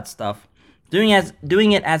and all that stuff, doing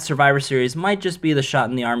it at Survivor Series might just be the shot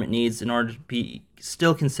in the arm it needs in order to be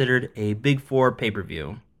still considered a Big Four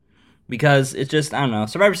pay-per-view. Because it's just, I don't know,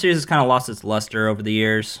 Survivor Series has kind of lost its luster over the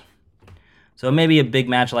years. So maybe a big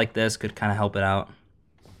match like this could kind of help it out.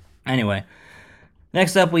 Anyway,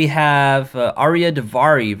 Next up, we have Arya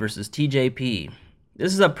Davari versus TJP.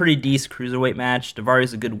 This is a pretty decent cruiserweight match.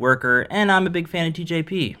 Davari's a good worker, and I'm a big fan of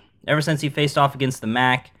TJP. Ever since he faced off against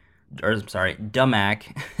Dumac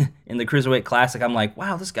in the Cruiserweight Classic, I'm like,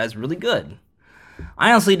 wow, this guy's really good.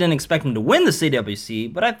 I honestly didn't expect him to win the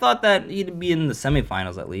CWC, but I thought that he'd be in the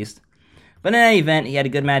semifinals at least. But in any event, he had a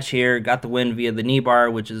good match here, got the win via the knee bar,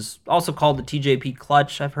 which is also called the TJP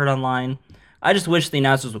clutch, I've heard online. I just wish the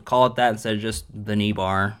announcers would call it that instead of just the knee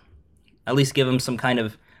bar. At least give him some kind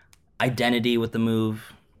of identity with the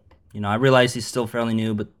move. You know, I realize he's still fairly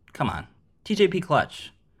new, but come on. TJP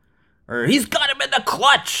clutch. Or he's got him in the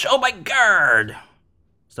clutch! Oh my god!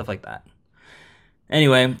 Stuff like that.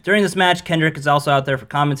 Anyway, during this match, Kendrick is also out there for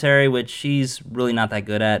commentary, which he's really not that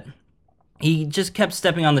good at. He just kept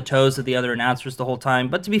stepping on the toes of the other announcers the whole time,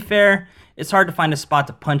 but to be fair, it's hard to find a spot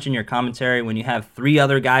to punch in your commentary when you have 3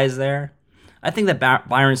 other guys there. I think that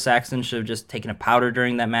Byron Saxton should have just taken a powder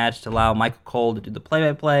during that match to allow Michael Cole to do the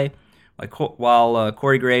play-by-play, while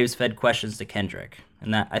Corey Graves fed questions to Kendrick.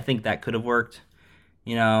 And I think that could have worked.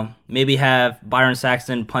 You know, maybe have Byron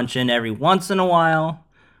Saxton punch in every once in a while,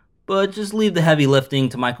 but just leave the heavy lifting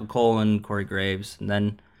to Michael Cole and Corey Graves, and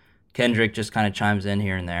then Kendrick just kind of chimes in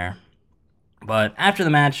here and there. But after the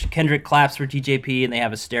match, Kendrick claps for TJP and they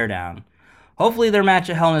have a stare down. Hopefully their match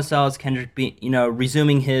at Hell in a Cell is Kendrick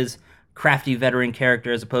resuming his crafty veteran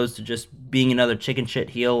character as opposed to just being another chicken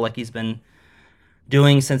shit heel like he's been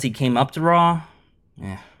doing since he came up to Raw.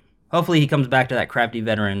 Hopefully he comes back to that crafty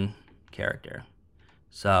veteran character.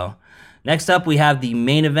 So, next up we have the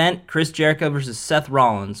main event, Chris Jericho versus Seth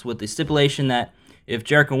Rollins, with the stipulation that if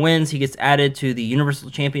Jericho wins, he gets added to the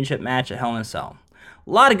Universal Championship match at Hell in a Cell.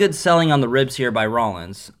 A lot of good selling on the ribs here by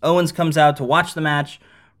Rollins. Owens comes out to watch the match.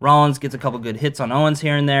 Rollins gets a couple good hits on Owens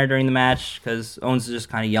here and there during the match because Owens is just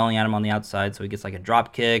kind of yelling at him on the outside, so he gets like a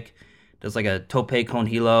drop kick, does like a tope con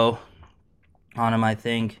hilo on him, I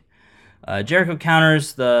think. Jericho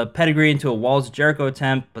counters the pedigree into a Walls of Jericho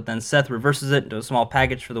attempt, but then Seth reverses it into a small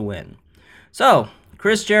package for the win. So,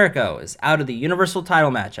 Chris Jericho is out of the Universal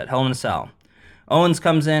title match at Hell in a Cell. Owens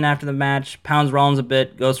comes in after the match, pounds Rollins a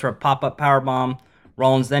bit, goes for a pop-up powerbomb.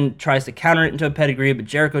 Rollins then tries to counter it into a pedigree, but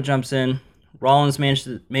Jericho jumps in. Rollins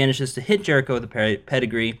manages to hit Jericho with a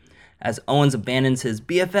pedigree as Owens abandons his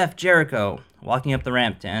BFF Jericho, walking up the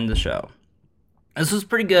ramp to end the show. This was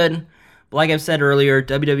pretty good. But like I've said earlier,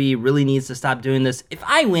 WWE really needs to stop doing this. If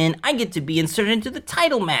I win, I get to be inserted into the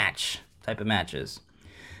title match type of matches.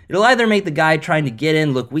 It'll either make the guy trying to get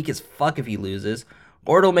in look weak as fuck if he loses,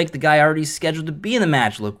 or it'll make the guy already scheduled to be in the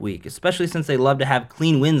match look weak, especially since they love to have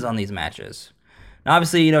clean wins on these matches. Now,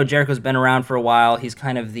 obviously, Jericho's been around for a while. He's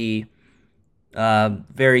kind of the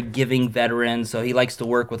very giving veteran, so he likes to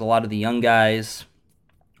work with a lot of the young guys.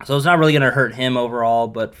 So it's not really going to hurt him overall,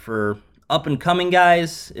 but for up-and-coming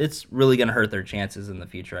guys, it's really going to hurt their chances in the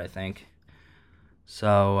future, I think.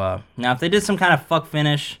 So, now if they did some kind of fuck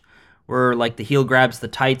finish where, like, the heel grabs the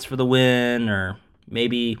tights for the win, or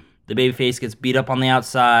maybe the babyface gets beat up on the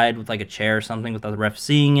outside with, like, a chair or something without the ref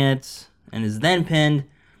seeing it, and is then pinned,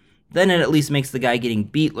 then it at least makes the guy getting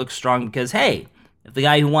beat look strong because, hey, if the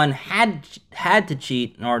guy who won had to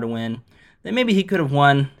cheat in order to win, then maybe he could have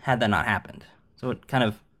won had that not happened. So it kind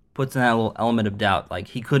of puts in that little element of doubt. Like,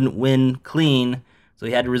 he couldn't win clean, so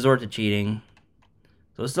he had to resort to cheating.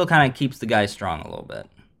 So it still kind of keeps the guy strong a little bit.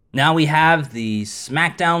 Now we have the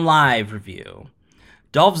SmackDown Live review.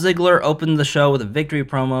 Dolph Ziggler opened the show with a victory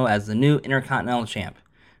promo as the new Intercontinental Champ.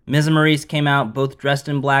 Miz and Maurice came out both dressed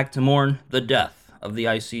in black to mourn the death of the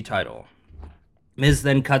IC title. Miz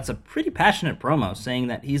then cuts a pretty passionate promo saying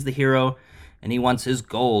that he's the hero and he wants his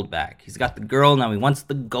gold back. He's got the girl, now he wants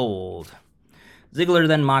the gold. Ziggler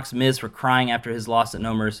then mocks Miz for crying after his loss at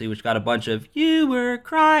No Mercy, which got a bunch of "you were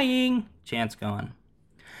crying" chants going.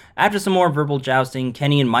 After some more verbal jousting,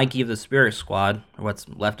 Kenny and Mikey of the Spirit Squad, or what's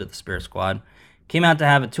left of the Spirit Squad, came out to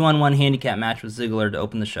have a 2-on-1 handicap match with Ziggler to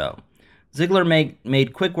open the show. Ziggler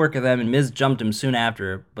made quick work of them and Miz jumped him soon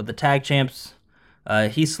after, but the tag champs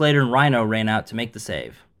Heath Slater and Rhino ran out to make the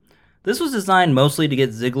save. This was designed mostly to get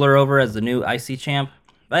Ziggler over as the new IC champ,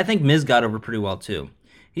 but I think Miz got over pretty well too.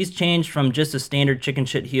 He's changed from just a standard chicken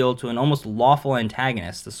shit heel to an almost lawful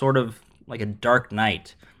antagonist, a sort of like a Dark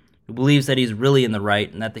Knight, who believes that he's really in the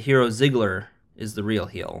right and that the hero Ziggler is the real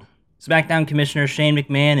heel. SmackDown Commissioner Shane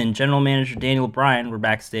McMahon and General Manager Daniel Bryan were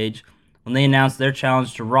backstage when they announced their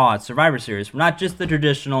challenge to Raw at Survivor Series for not just the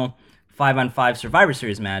traditional 5-on-5 Survivor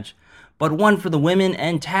Series match, but one for the women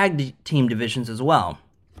and tag team divisions as well.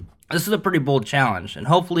 This is a pretty bold challenge, and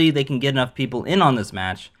hopefully they can get enough people in on this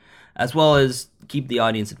match, as well as keep the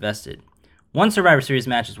audience invested. One Survivor Series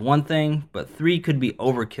match is one thing, but 3 could be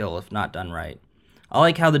overkill if not done right. I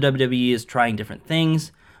like how the WWE is trying different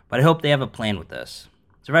things, but I hope they have a plan with this.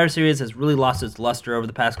 Survivor Series has really lost its luster over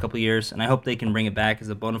the past couple years, and I hope they can bring it back as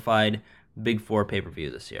a bona fide Big Four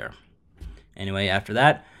pay-per-view this year. Anyway, after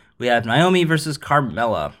that, we have Naomi versus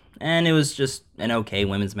Carmella, and it was just an okay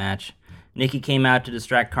women's match. Nikki came out to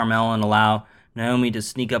distract Carmella and allow Naomi to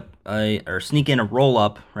sneak in a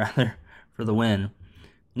roll-up, rather, for the win.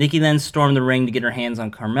 Nikki then stormed the ring to get her hands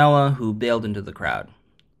on Carmella, who bailed into the crowd.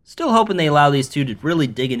 Still hoping they allow these two to really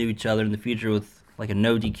dig into each other in the future with like a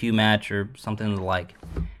no DQ match or something like.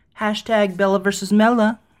 Hashtag Bella versus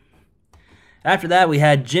Mella. After that, we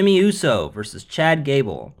had Jimmy Uso versus Chad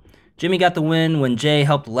Gable. Jimmy got the win when Jay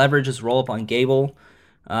helped leverage his roll-up on Gable.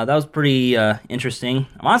 That was pretty interesting.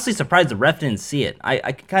 I'm honestly surprised the ref didn't see it.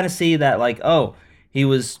 I could kind of see that, like, oh, he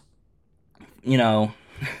was, I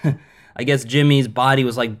guess Jimmy's body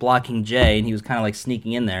was, like, blocking Jay, and he was kind of, like,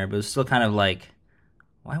 sneaking in there, but it was still kind of like,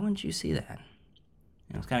 why wouldn't you see that?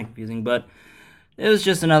 It was kind of confusing, but it was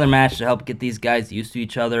just another match to help get these guys used to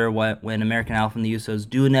each other when American Alpha and the Usos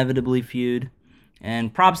do inevitably feud.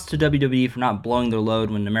 And props to WWE for not blowing their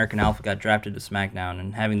load when American Alpha got drafted to SmackDown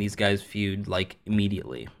and having these guys feud, like,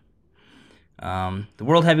 immediately. The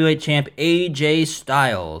World Heavyweight Champ AJ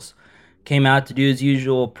Styles came out to do his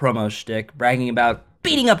usual promo shtick, bragging about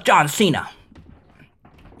beating up John Cena.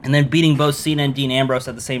 And then beating both Cena and Dean Ambrose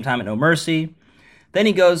at the same time at No Mercy. Then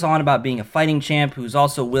he goes on about being a fighting champ who's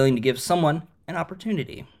also willing to give someone an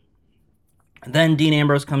opportunity. And then Dean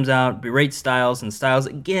Ambrose comes out, berates Styles, and Styles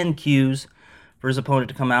again cues for his opponent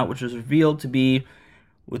to come out, which was revealed to be,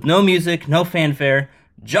 with no music, no fanfare,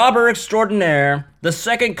 jobber extraordinaire, the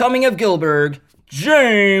second coming of Gilbert,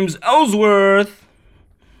 James Ellsworth.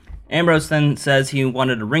 Ambrose then says he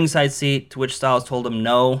wanted a ringside seat, to which Styles told him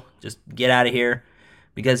no, just get out of here,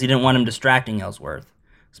 because he didn't want him distracting Ellsworth.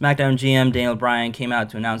 SmackDown GM Daniel Bryan came out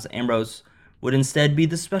to announce that Ambrose would instead be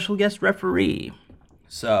the special guest referee.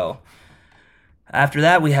 So, after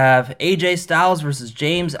that, we have AJ Styles versus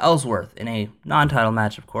James Ellsworth in a non-title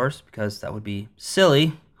match, of course, because that would be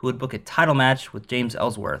silly. Who would book a title match with James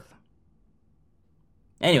Ellsworth?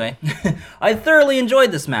 Anyway, I thoroughly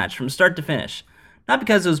enjoyed this match from start to finish. Not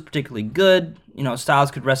because it was particularly good,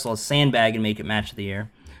 Styles could wrestle a sandbag and make it match of the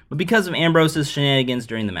year, but because of Ambrose's shenanigans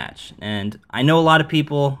during the match. And I know a lot of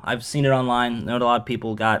people, I've seen it online, I know a lot of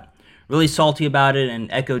people got really salty about it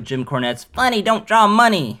and echoed Jim Cornette's "funny, don't draw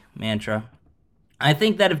money" mantra. I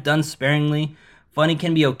think that if done sparingly, funny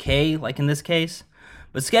can be okay, like in this case,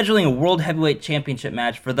 but scheduling a World Heavyweight Championship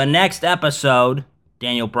match for the next episode,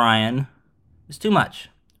 Daniel Bryan, is too much,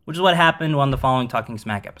 which is what happened on the following Talking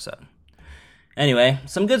Smack episode. Anyway,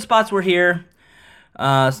 some good spots were here.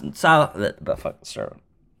 Some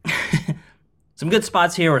good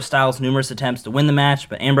spots here were Styles' numerous attempts to win the match,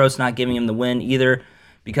 but Ambrose not giving him the win either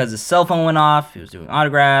because his cell phone went off, he was doing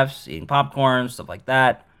autographs, eating popcorn, stuff like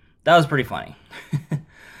that. That was pretty funny.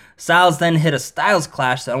 Styles then hit a Styles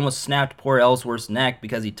clash that almost snapped poor Ellsworth's neck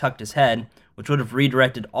because he tucked his head, which would have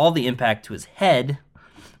redirected all the impact to his head,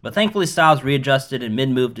 but thankfully Styles readjusted in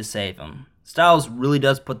mid-move to save him. Styles really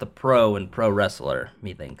does put the pro in pro wrestler,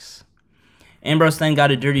 methinks. Ambrose then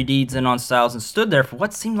got a Dirty Deeds in on Styles and stood there for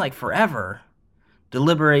what seemed like forever,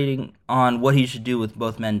 deliberating on what he should do with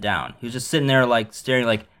both men down. He was just sitting there like staring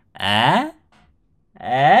like, I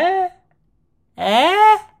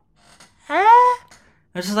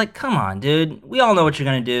was just like, come on, dude. We all know what you're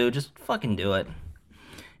going to do. Just fucking do it.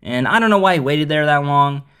 And I don't know why he waited there that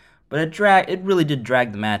long, but it really did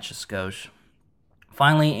drag the match a skosh.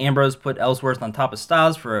 Finally, Ambrose put Ellsworth on top of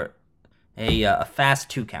Styles for a fast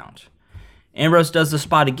 2 count. Ambrose does the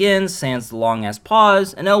spot again, sans the long-ass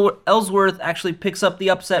pause, and Ellsworth actually picks up the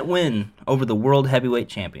upset win over the World Heavyweight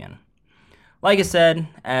Champion. Like I said,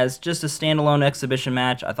 as just a standalone exhibition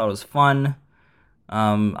match, I thought it was fun.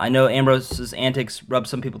 I know Ambrose's antics rub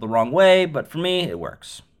some people the wrong way, but for me, it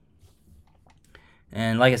works.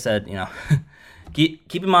 And like I said,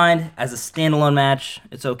 keep in mind, as a standalone match,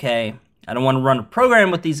 it's okay. I don't want to run a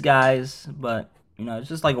program with these guys, but, it's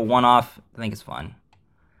just like a one-off. I think it's fun.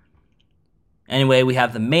 Anyway, we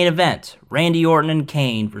have the main event, Randy Orton and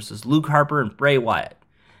Kane versus Luke Harper and Bray Wyatt.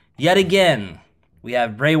 Yet again, we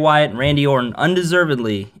have Bray Wyatt and Randy Orton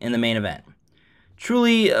undeservedly in the main event.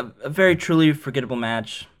 Truly, a very truly forgettable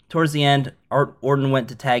match. Towards the end, Orton went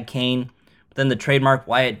to tag Kane, but then the trademark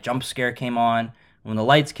Wyatt jump scare came on. When the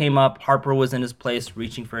lights came up, Harper was in his place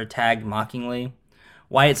reaching for a tag mockingly.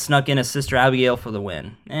 Wyatt snuck in his sister Abigail for the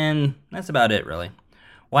win, and that's about it, really.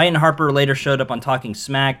 Wyatt and Harper later showed up on Talking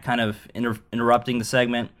Smack, kind of interrupting the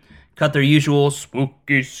segment, cut their usual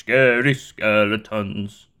spooky, scary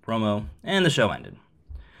skeletons promo, and the show ended.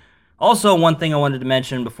 Also, one thing I wanted to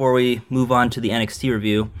mention before we move on to the NXT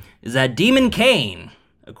review is that Demon Kane,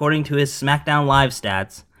 according to his SmackDown Live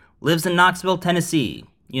stats, lives in Knoxville, Tennessee.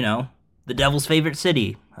 You know, the devil's favorite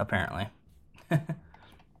city, apparently.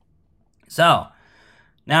 So,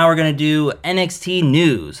 now we're going to do NXT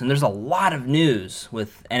news, and there's a lot of news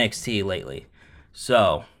with NXT lately.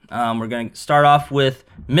 So, we're going to start off with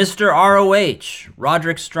Mr. ROH,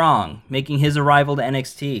 Roderick Strong, making his arrival to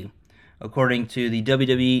NXT. According to the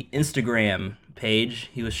WWE Instagram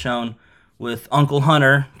page, he was shown with Uncle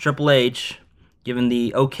Hunter, Triple H, given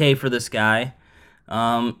the okay for this guy.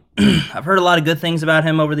 I've heard a lot of good things about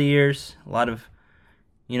him over the years. A lot of,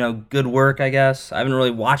 good work, I guess. I haven't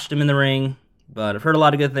really watched him in the ring, but I've heard a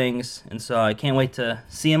lot of good things, and so I can't wait to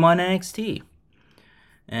see him on NXT.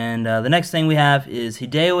 And the next thing we have is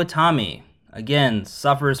Hideo Itami. Again,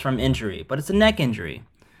 suffers from injury, but it's a neck injury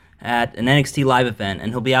at an NXT live event,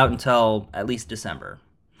 and he'll be out until at least December.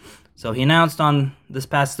 So he announced on this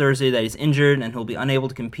past Thursday that he's injured and he'll be unable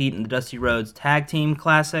to compete in the Dusty Rhodes Tag Team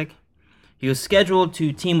Classic. He was scheduled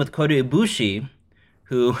to team with Kota Ibushi,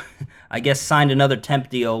 who I guess signed another temp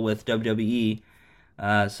deal with WWE,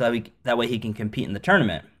 that way he can compete in the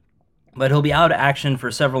tournament. But he'll be out of action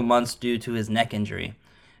for several months due to his neck injury.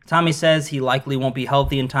 Tommy says he likely won't be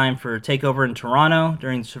healthy in time for TakeOver in Toronto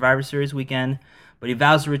during the Survivor Series weekend, but he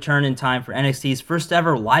vows to return in time for NXT's first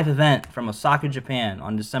ever live event from Osaka, Japan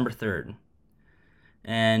on December 3rd.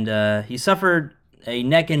 And he suffered a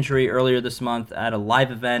neck injury earlier this month at a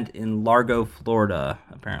live event in Largo, Florida,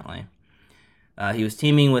 apparently. He was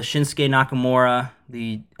teaming with Shinsuke Nakamura,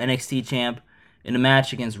 the NXT champ, in a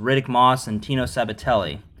match against Riddick Moss and Tino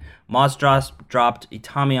Sabatelli. Moss dropped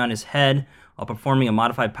Itami on his head while performing a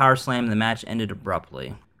modified power slam, and the match ended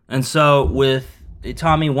abruptly. And so, with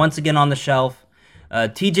Itami once again on the shelf,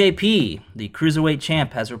 TJP, the Cruiserweight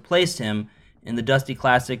champ, has replaced him in the Dusty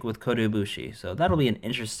Classic with Kota Ibushi. So that'll be an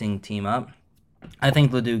interesting team-up. I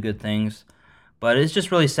think they'll do good things. But it's just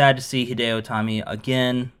really sad to see Hideo Itami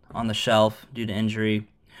again on the shelf due to injury.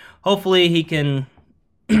 Hopefully he can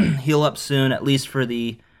heal up soon, at least for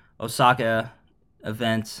the Osaka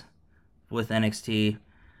event with NXT.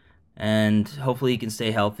 And hopefully he can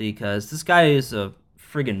stay healthy, because this guy is a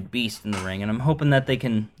friggin' beast in the ring, and I'm hoping that they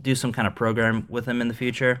can do some kind of program with him in the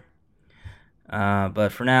future. But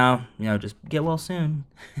for now, just get well soon.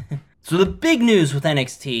 So the big news with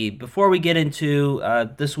NXT, before we get into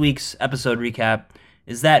this week's episode recap,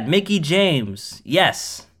 is that Mickie James,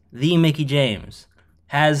 yes, the Mickie James,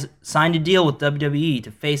 has signed a deal with WWE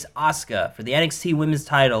to face Asuka for the NXT Women's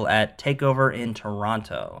title at TakeOver in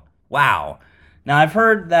Toronto. Wow. Now, I've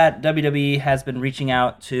heard that WWE has been reaching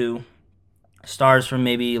out to stars from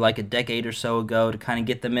maybe like a decade or so ago to kind of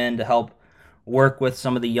get them in to help work with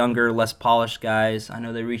some of the younger, less polished guys. I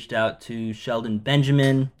know they reached out to Sheldon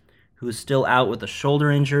Benjamin, who is still out with a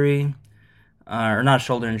shoulder injury, or not a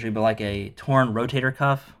shoulder injury, but like a torn rotator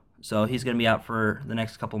cuff. So he's going to be out for the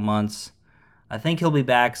next couple months. I think he'll be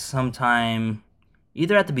back sometime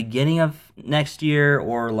either at the beginning of next year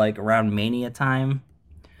or like around Mania time.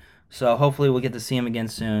 So hopefully we'll get to see him again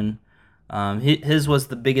soon. His was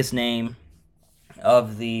the biggest name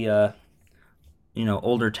of the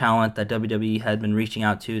older talent that WWE had been reaching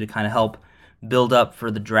out to kind of help build up for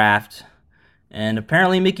the draft. And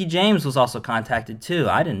apparently Mickie James was also contacted too.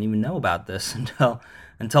 I didn't even know about this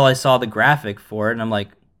until I saw the graphic for it, and I'm like,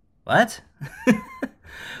 what?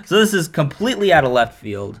 So this is completely out of left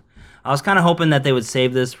field. I was kind of hoping that they would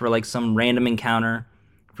save this for like some random encounter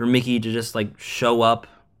for Mickie to just like show up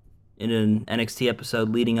in an NXT episode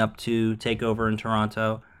leading up to TakeOver in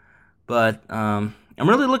Toronto. But I'm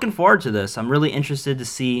really looking forward to this. I'm really interested to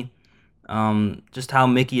see just how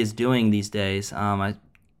Mickie is doing these days. I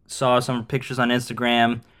saw some pictures on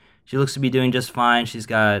Instagram. She looks to be doing just fine. She's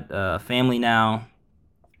got a family now,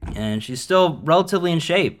 and she's still relatively in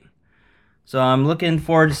shape. So I'm looking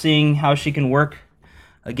forward to seeing how she can work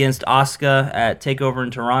against Asuka at TakeOver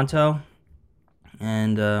in Toronto.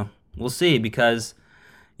 And we'll see, because,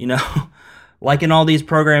 like in all these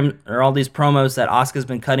programs or all these promos that Asuka's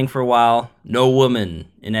been cutting for a while, no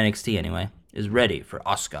woman in NXT anyway is ready for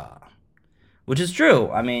Asuka, which is true.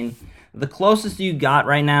 I mean, the closest you got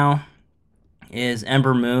right now is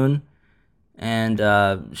Ember Moon, and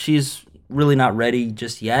she's really not ready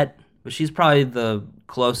just yet, but she's probably the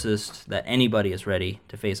closest that anybody is ready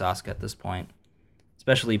to face Asuka at this point,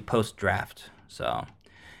 especially post-draft. So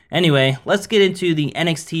anyway, let's get into the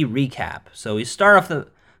NXT recap. So we start off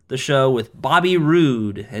the show with Bobby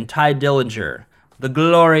Roode and Tye Dillinger, the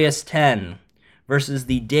Glorious 10, versus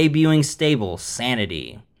the debuting stable,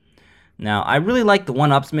 Sanity. Now, I really like the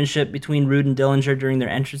one-upsmanship between Roode and Dillinger during their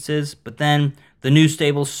entrances, but then the new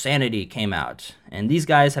stable Sanity came out, and these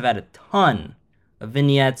guys have had a ton of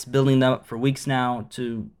vignettes building them up for weeks now,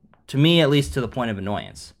 to me at least, to the point of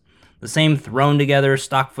annoyance. The same thrown together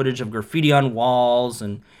stock footage of graffiti on walls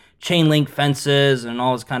and chain link fences and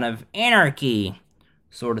all this kind of anarchy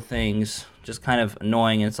sort of things, just kind of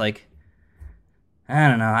annoying. It's like, I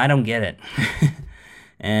don't know, I don't get it.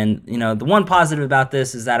 And, the one positive about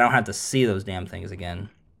this is that I don't have to see those damn things again.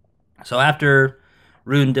 So after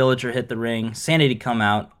Rude and Dillinger hit the ring, Sanity come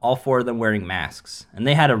out, all four of them wearing masks. And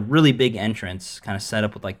they had a really big entrance, kind of set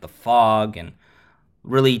up with like the fog and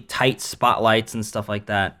really tight spotlights and stuff like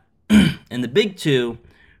that. And the big two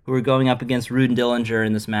who are going up against Rude and Dillinger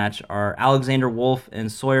in this match are Alexander Wolf and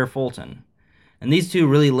Sawyer Fulton. And these two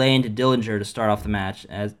really lay into Dillinger to start off the match.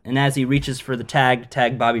 As he reaches for the tag to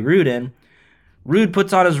tag Bobby Roode in, Rude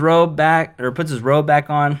puts his robe back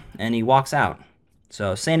on, and he walks out.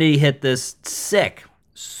 So Sanity hit this sick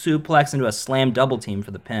suplex into a slam double team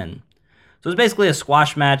for the pin. So it's basically a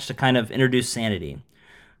squash match to kind of introduce Sanity.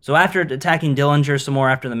 So after attacking Dillinger some more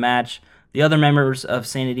after the match, the other members of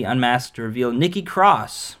Sanity unmasked to reveal Nikki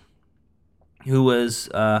Cross, who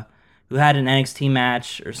had an NXT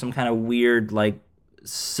match or some kind of weird like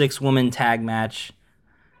 6-woman tag match,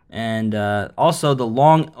 and also the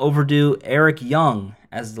long overdue Eric Young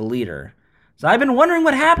as the leader. So I've been wondering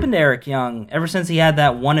what happened to Eric Young ever since he had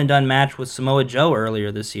that one and done match with Samoa Joe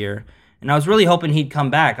earlier this year. And I was really hoping he'd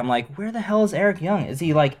come back. I'm like, where the hell is Eric Young? Is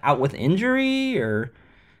he like out with injury, or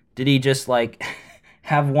did he just like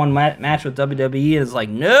have one match with WWE and is like,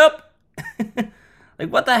 nope?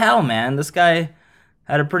 Like, what the hell, man? This guy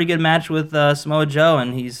had a pretty good match with Samoa Joe,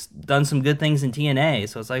 and he's done some good things in TNA.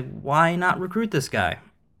 So it's like, why not recruit this guy?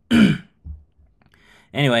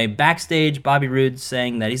 Anyway, backstage, Bobby Roode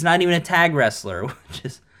saying that he's not even a tag wrestler, which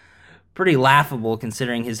is pretty laughable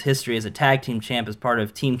considering his history as a tag team champ as part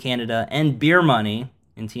of Team Canada and Beer Money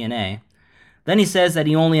in TNA. Then he says that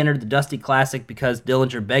he only entered the Dusty Classic because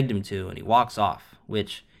Dillinger begged him to, and he walks off,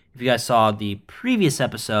 which, if you guys saw the previous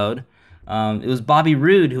episode, it was Bobby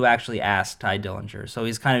Roode who actually asked Tye Dillinger. So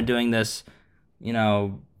he's kind of doing this,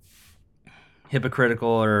 hypocritical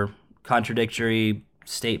or contradictory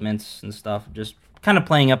statements and stuff, just kind of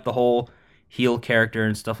playing up the whole heel character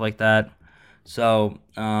and stuff like that. So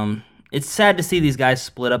it's sad to see these guys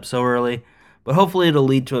split up so early, but hopefully it'll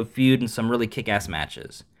lead to a feud and some really kick-ass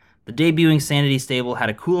matches. The debuting Sanity stable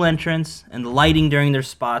had a cool entrance, and the lighting during their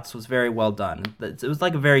spots was very well done. It was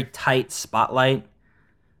like a very tight spotlight.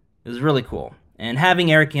 It was really cool. And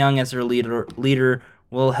having Eric Young as their leader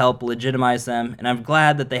will help legitimize them, and I'm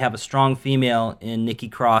glad that they have a strong female in Nikki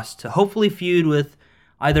Cross to hopefully feud with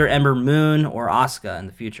either Ember Moon or Asuka in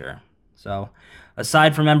the future. So,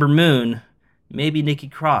 aside from Ember Moon, maybe Nikki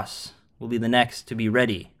Cross will be the next to be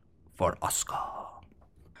ready for Asuka.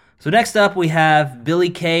 So next up we have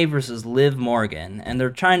Billie Kay versus Liv Morgan, and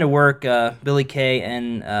they're trying to work Billie Kay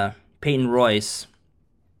and Peyton Royce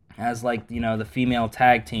as the female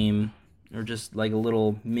tag team, or just like a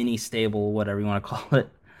little mini stable, whatever you want to call it.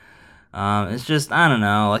 It's just, I don't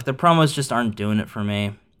know, the promos just aren't doing it for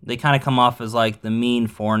me. They kind of come off as the mean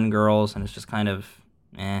foreign girls, and it's just kind of,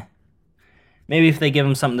 eh. Maybe if they give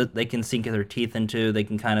them something that they can sink their teeth into, they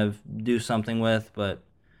can kind of do something with, but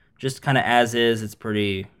just kind of as is, it's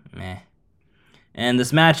pretty meh. And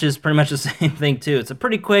this match is pretty much the same thing too. It's a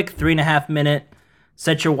pretty quick 3.5 minute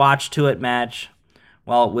set your watch to it match,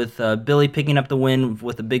 with Billie picking up the win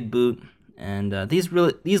with a big boot. And these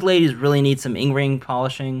ladies really need some in-ring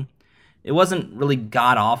polishing. It wasn't really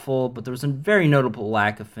god-awful, but there was a very notable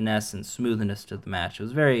lack of finesse and smoothness to the match. It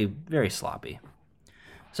was very, very sloppy.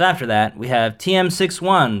 So after that, we have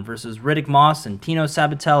TM61 versus Riddick Moss and Tino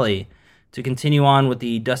Sabatelli to continue on with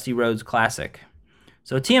the Dusty Rhodes Classic.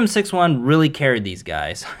 So TM61 really carried these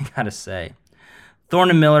guys, I gotta say.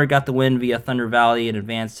 Thorne and Miller got the win via Thunder Valley and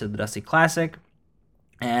advanced to the Dusty Classic.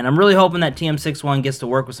 And I'm really hoping that TM61 gets to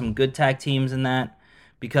work with some good tag teams in that,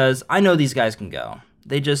 because I know these guys can go.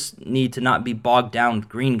 They just need to not be bogged down with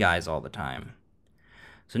green guys all the time.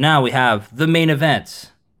 So now we have the main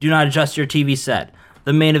event. Do not adjust your TV set.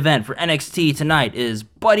 The main event for NXT tonight is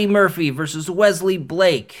Buddy Murphy versus Wesley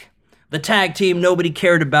Blake. The tag team nobody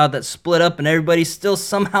cared about that split up and everybody still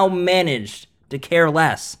somehow managed to care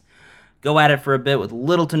less. Go at it for a bit with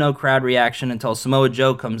little to no crowd reaction until Samoa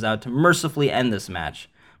Joe comes out to mercifully end this match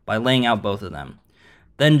by laying out both of them.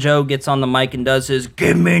 Then Joe gets on the mic and does his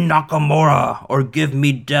 "Give me Nakamura" or "Give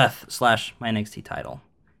me death" / my NXT title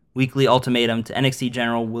weekly ultimatum to NXT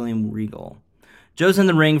General William Regal. Joe's in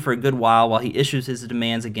the ring for a good while he issues his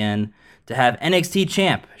demands again to have NXT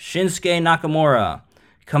champ Shinsuke Nakamura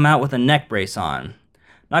come out with a neck brace on.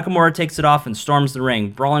 Nakamura takes it off and storms the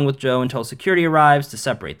ring, brawling with Joe until security arrives to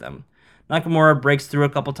separate them. Nakamura breaks through a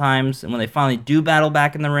couple times, and when they finally do battle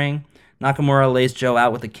back in the ring, Nakamura lays Joe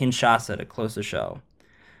out with a Kinshasa to close the show.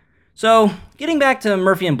 So, getting back to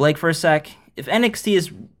Murphy and Blake for a sec, if NXT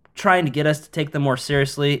is trying to get us to take them more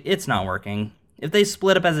seriously, it's not working. If they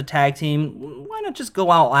split up as a tag team, why not just go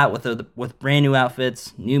all out with brand new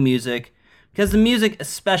outfits, new music? Because the music,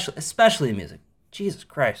 especially the music, Jesus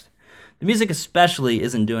Christ, the music especially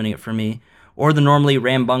isn't doing it for me, or the normally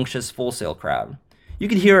rambunctious Full Sail crowd. You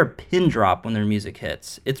could hear a pin drop when their music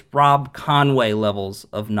hits. It's Rob Conway levels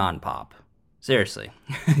of non-pop. Seriously,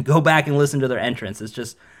 go back and listen to their entrance. It's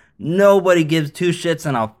just nobody gives two shits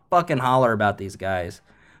and I'll fucking holler about these guys.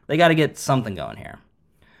 They got to get something going here.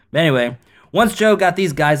 But anyway, once Joe got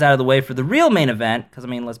these guys out of the way for the real main event, because I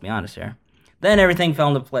mean, let's be honest here, then everything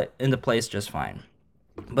fell into place just fine.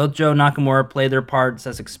 Both Joe and Nakamura played their parts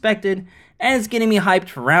as expected, and it's getting me hyped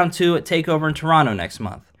for round 2 at TakeOver in Toronto next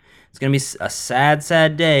month. It's going to be a sad,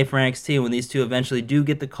 sad day for NXT when these two eventually do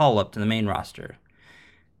get the call up to the main roster.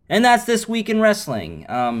 And that's this week in wrestling.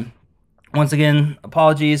 Once again,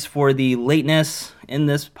 apologies for the lateness in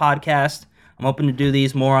this podcast. I'm hoping to do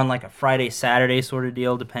these more on like a Friday, Saturday sort of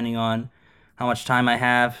deal, depending on how much time I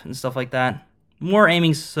have and stuff like that. More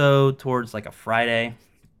aiming so towards like a Friday,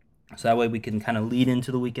 so that way we can kind of lead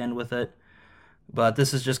into the weekend with it. But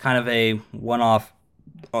this is just kind of a one-off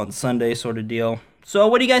on Sunday sort of deal. So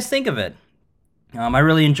what do you guys think of it? I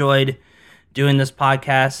really enjoyed doing this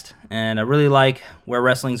podcast, and I really like where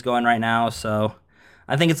wrestling's going right now, so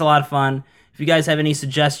I think it's a lot of fun. If you guys have any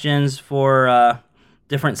suggestions for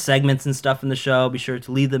different segments and stuff in the show, be sure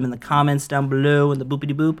to leave them in the comments down below in the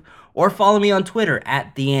boopity boop, or follow me on Twitter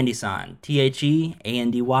at TheAndySan,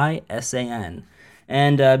 TheAndySan.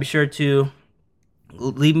 And be sure to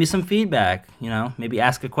leave me some feedback, maybe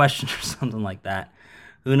ask a question or something like that.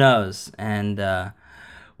 Who knows? And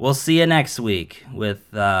we'll see you next week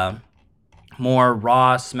with more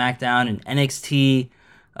Raw, SmackDown, and NXT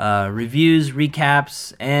reviews,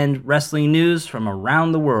 recaps, and wrestling news from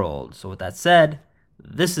around the world. So with that said,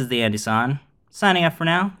 this is the Andy San, signing off for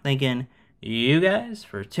now, thanking you guys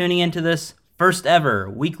for tuning into this first ever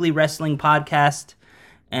weekly wrestling podcast,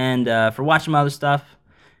 and for watching my other stuff.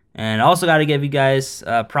 And I also got to give you guys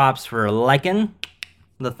props for liking,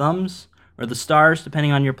 the thumbs, or the stars,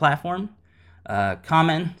 depending on your platform,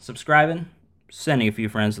 commenting, subscribing, sending a few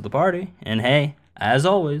friends to the party, and hey, as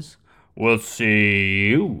always, we'll see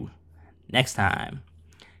you next time.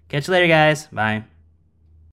 Catch you later, guys. Bye.